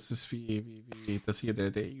zierlich. Das ist wie das hier,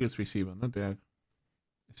 der Eagles Receiver, ne? Der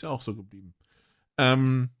ist ja auch so geblieben.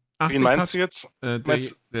 Wen meinst du jetzt?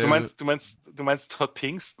 Du meinst Todd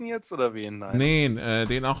Pinkston jetzt oder wen? Nein. Nee,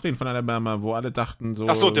 den von Alabama, wo alle dachten so.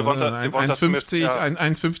 Achso, Devonta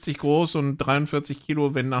 1,50 groß und 43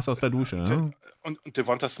 Kilo, wenn nass aus der Dusche. Ne? Und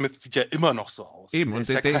Devonta Smith sieht ja immer noch so aus. Eben, und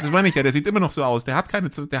das meine ich ja, der sieht immer noch so aus. Der hat keine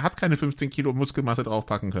 15 Kilo Muskelmasse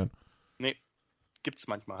draufpacken können. Nee, gibt's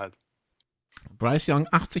manchmal halt. Bryce Young,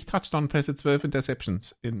 80 Touchdown-Pässe, 12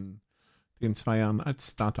 Interceptions in den 2 Jahren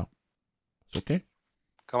als Starter. Ist okay?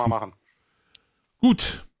 Kann man machen.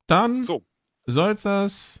 Gut, dann soll es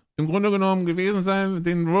das im Grunde genommen gewesen sein.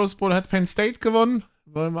 Den Rose Bowl hat Penn State gewonnen.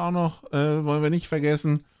 Wollen wir nicht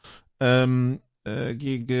vergessen. Gegen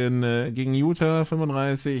Utah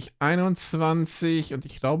 35-21 und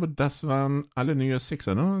ich glaube, das waren alle New York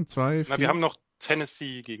Sixer, ne? Wir haben noch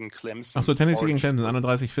Tennessee gegen Clemson. Achso, Tennessee gegen Clemson,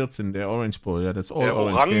 31-14, der Orange Bowl, ja, das der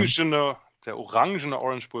orangene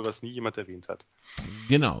Orange Bowl, was nie jemand erwähnt hat.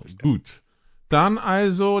 Genau, gut. Dann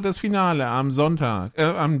also das Finale am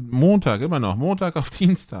Montag auf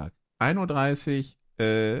Dienstag, 1:30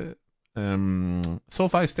 Uhr,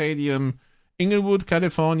 SoFi Stadium, Inglewood,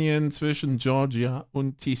 Kalifornien, zwischen Georgia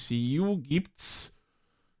und TCU gibt's,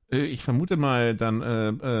 ich vermute mal, dann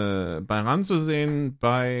bei RAN zu sehen,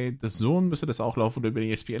 bei The Zone müsste das auch laufen oder über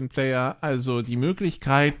den ESPN-Player. Also die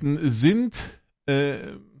Möglichkeiten sind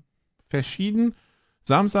verschieden.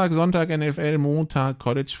 Samstag, Sonntag NFL, Montag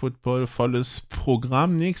College Football, volles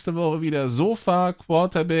Programm. Nächste Woche wieder Sofa,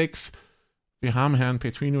 Quarterbacks. Wir haben Herrn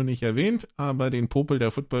Petrino nicht erwähnt, aber den Popel der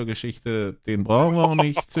Footballgeschichte, den brauchen wir auch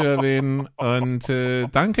nicht zu erwähnen. Und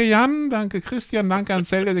danke Jan, danke Christian, danke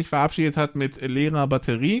Ansel, der sich verabschiedet hat mit leerer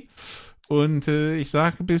Batterie. Und ich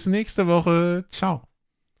sage bis nächste Woche. Ciao.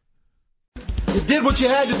 You did what you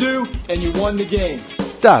had to do and you won the game.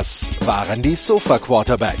 Das waren die Sofa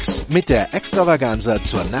Quarterbacks mit der Extravaganza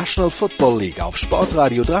zur National Football League auf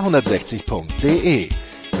sportradio360.de.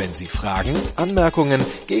 Wenn Sie Fragen, Anmerkungen,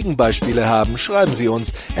 Gegenbeispiele haben, schreiben Sie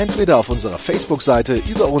uns entweder auf unserer Facebook-Seite,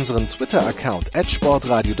 über unseren Twitter-Account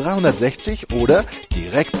 @sportradio360 oder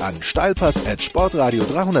direkt an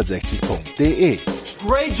steilpass@sportradio360.de.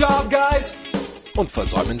 Great job, guys! Und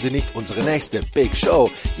versäumen Sie nicht unsere nächste Big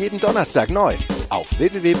Show, jeden Donnerstag neu auf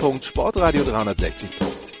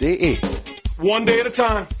www.sportradio360.de. One day at a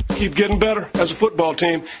time. Keep getting better as a football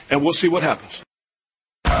team, and we'll see what happens.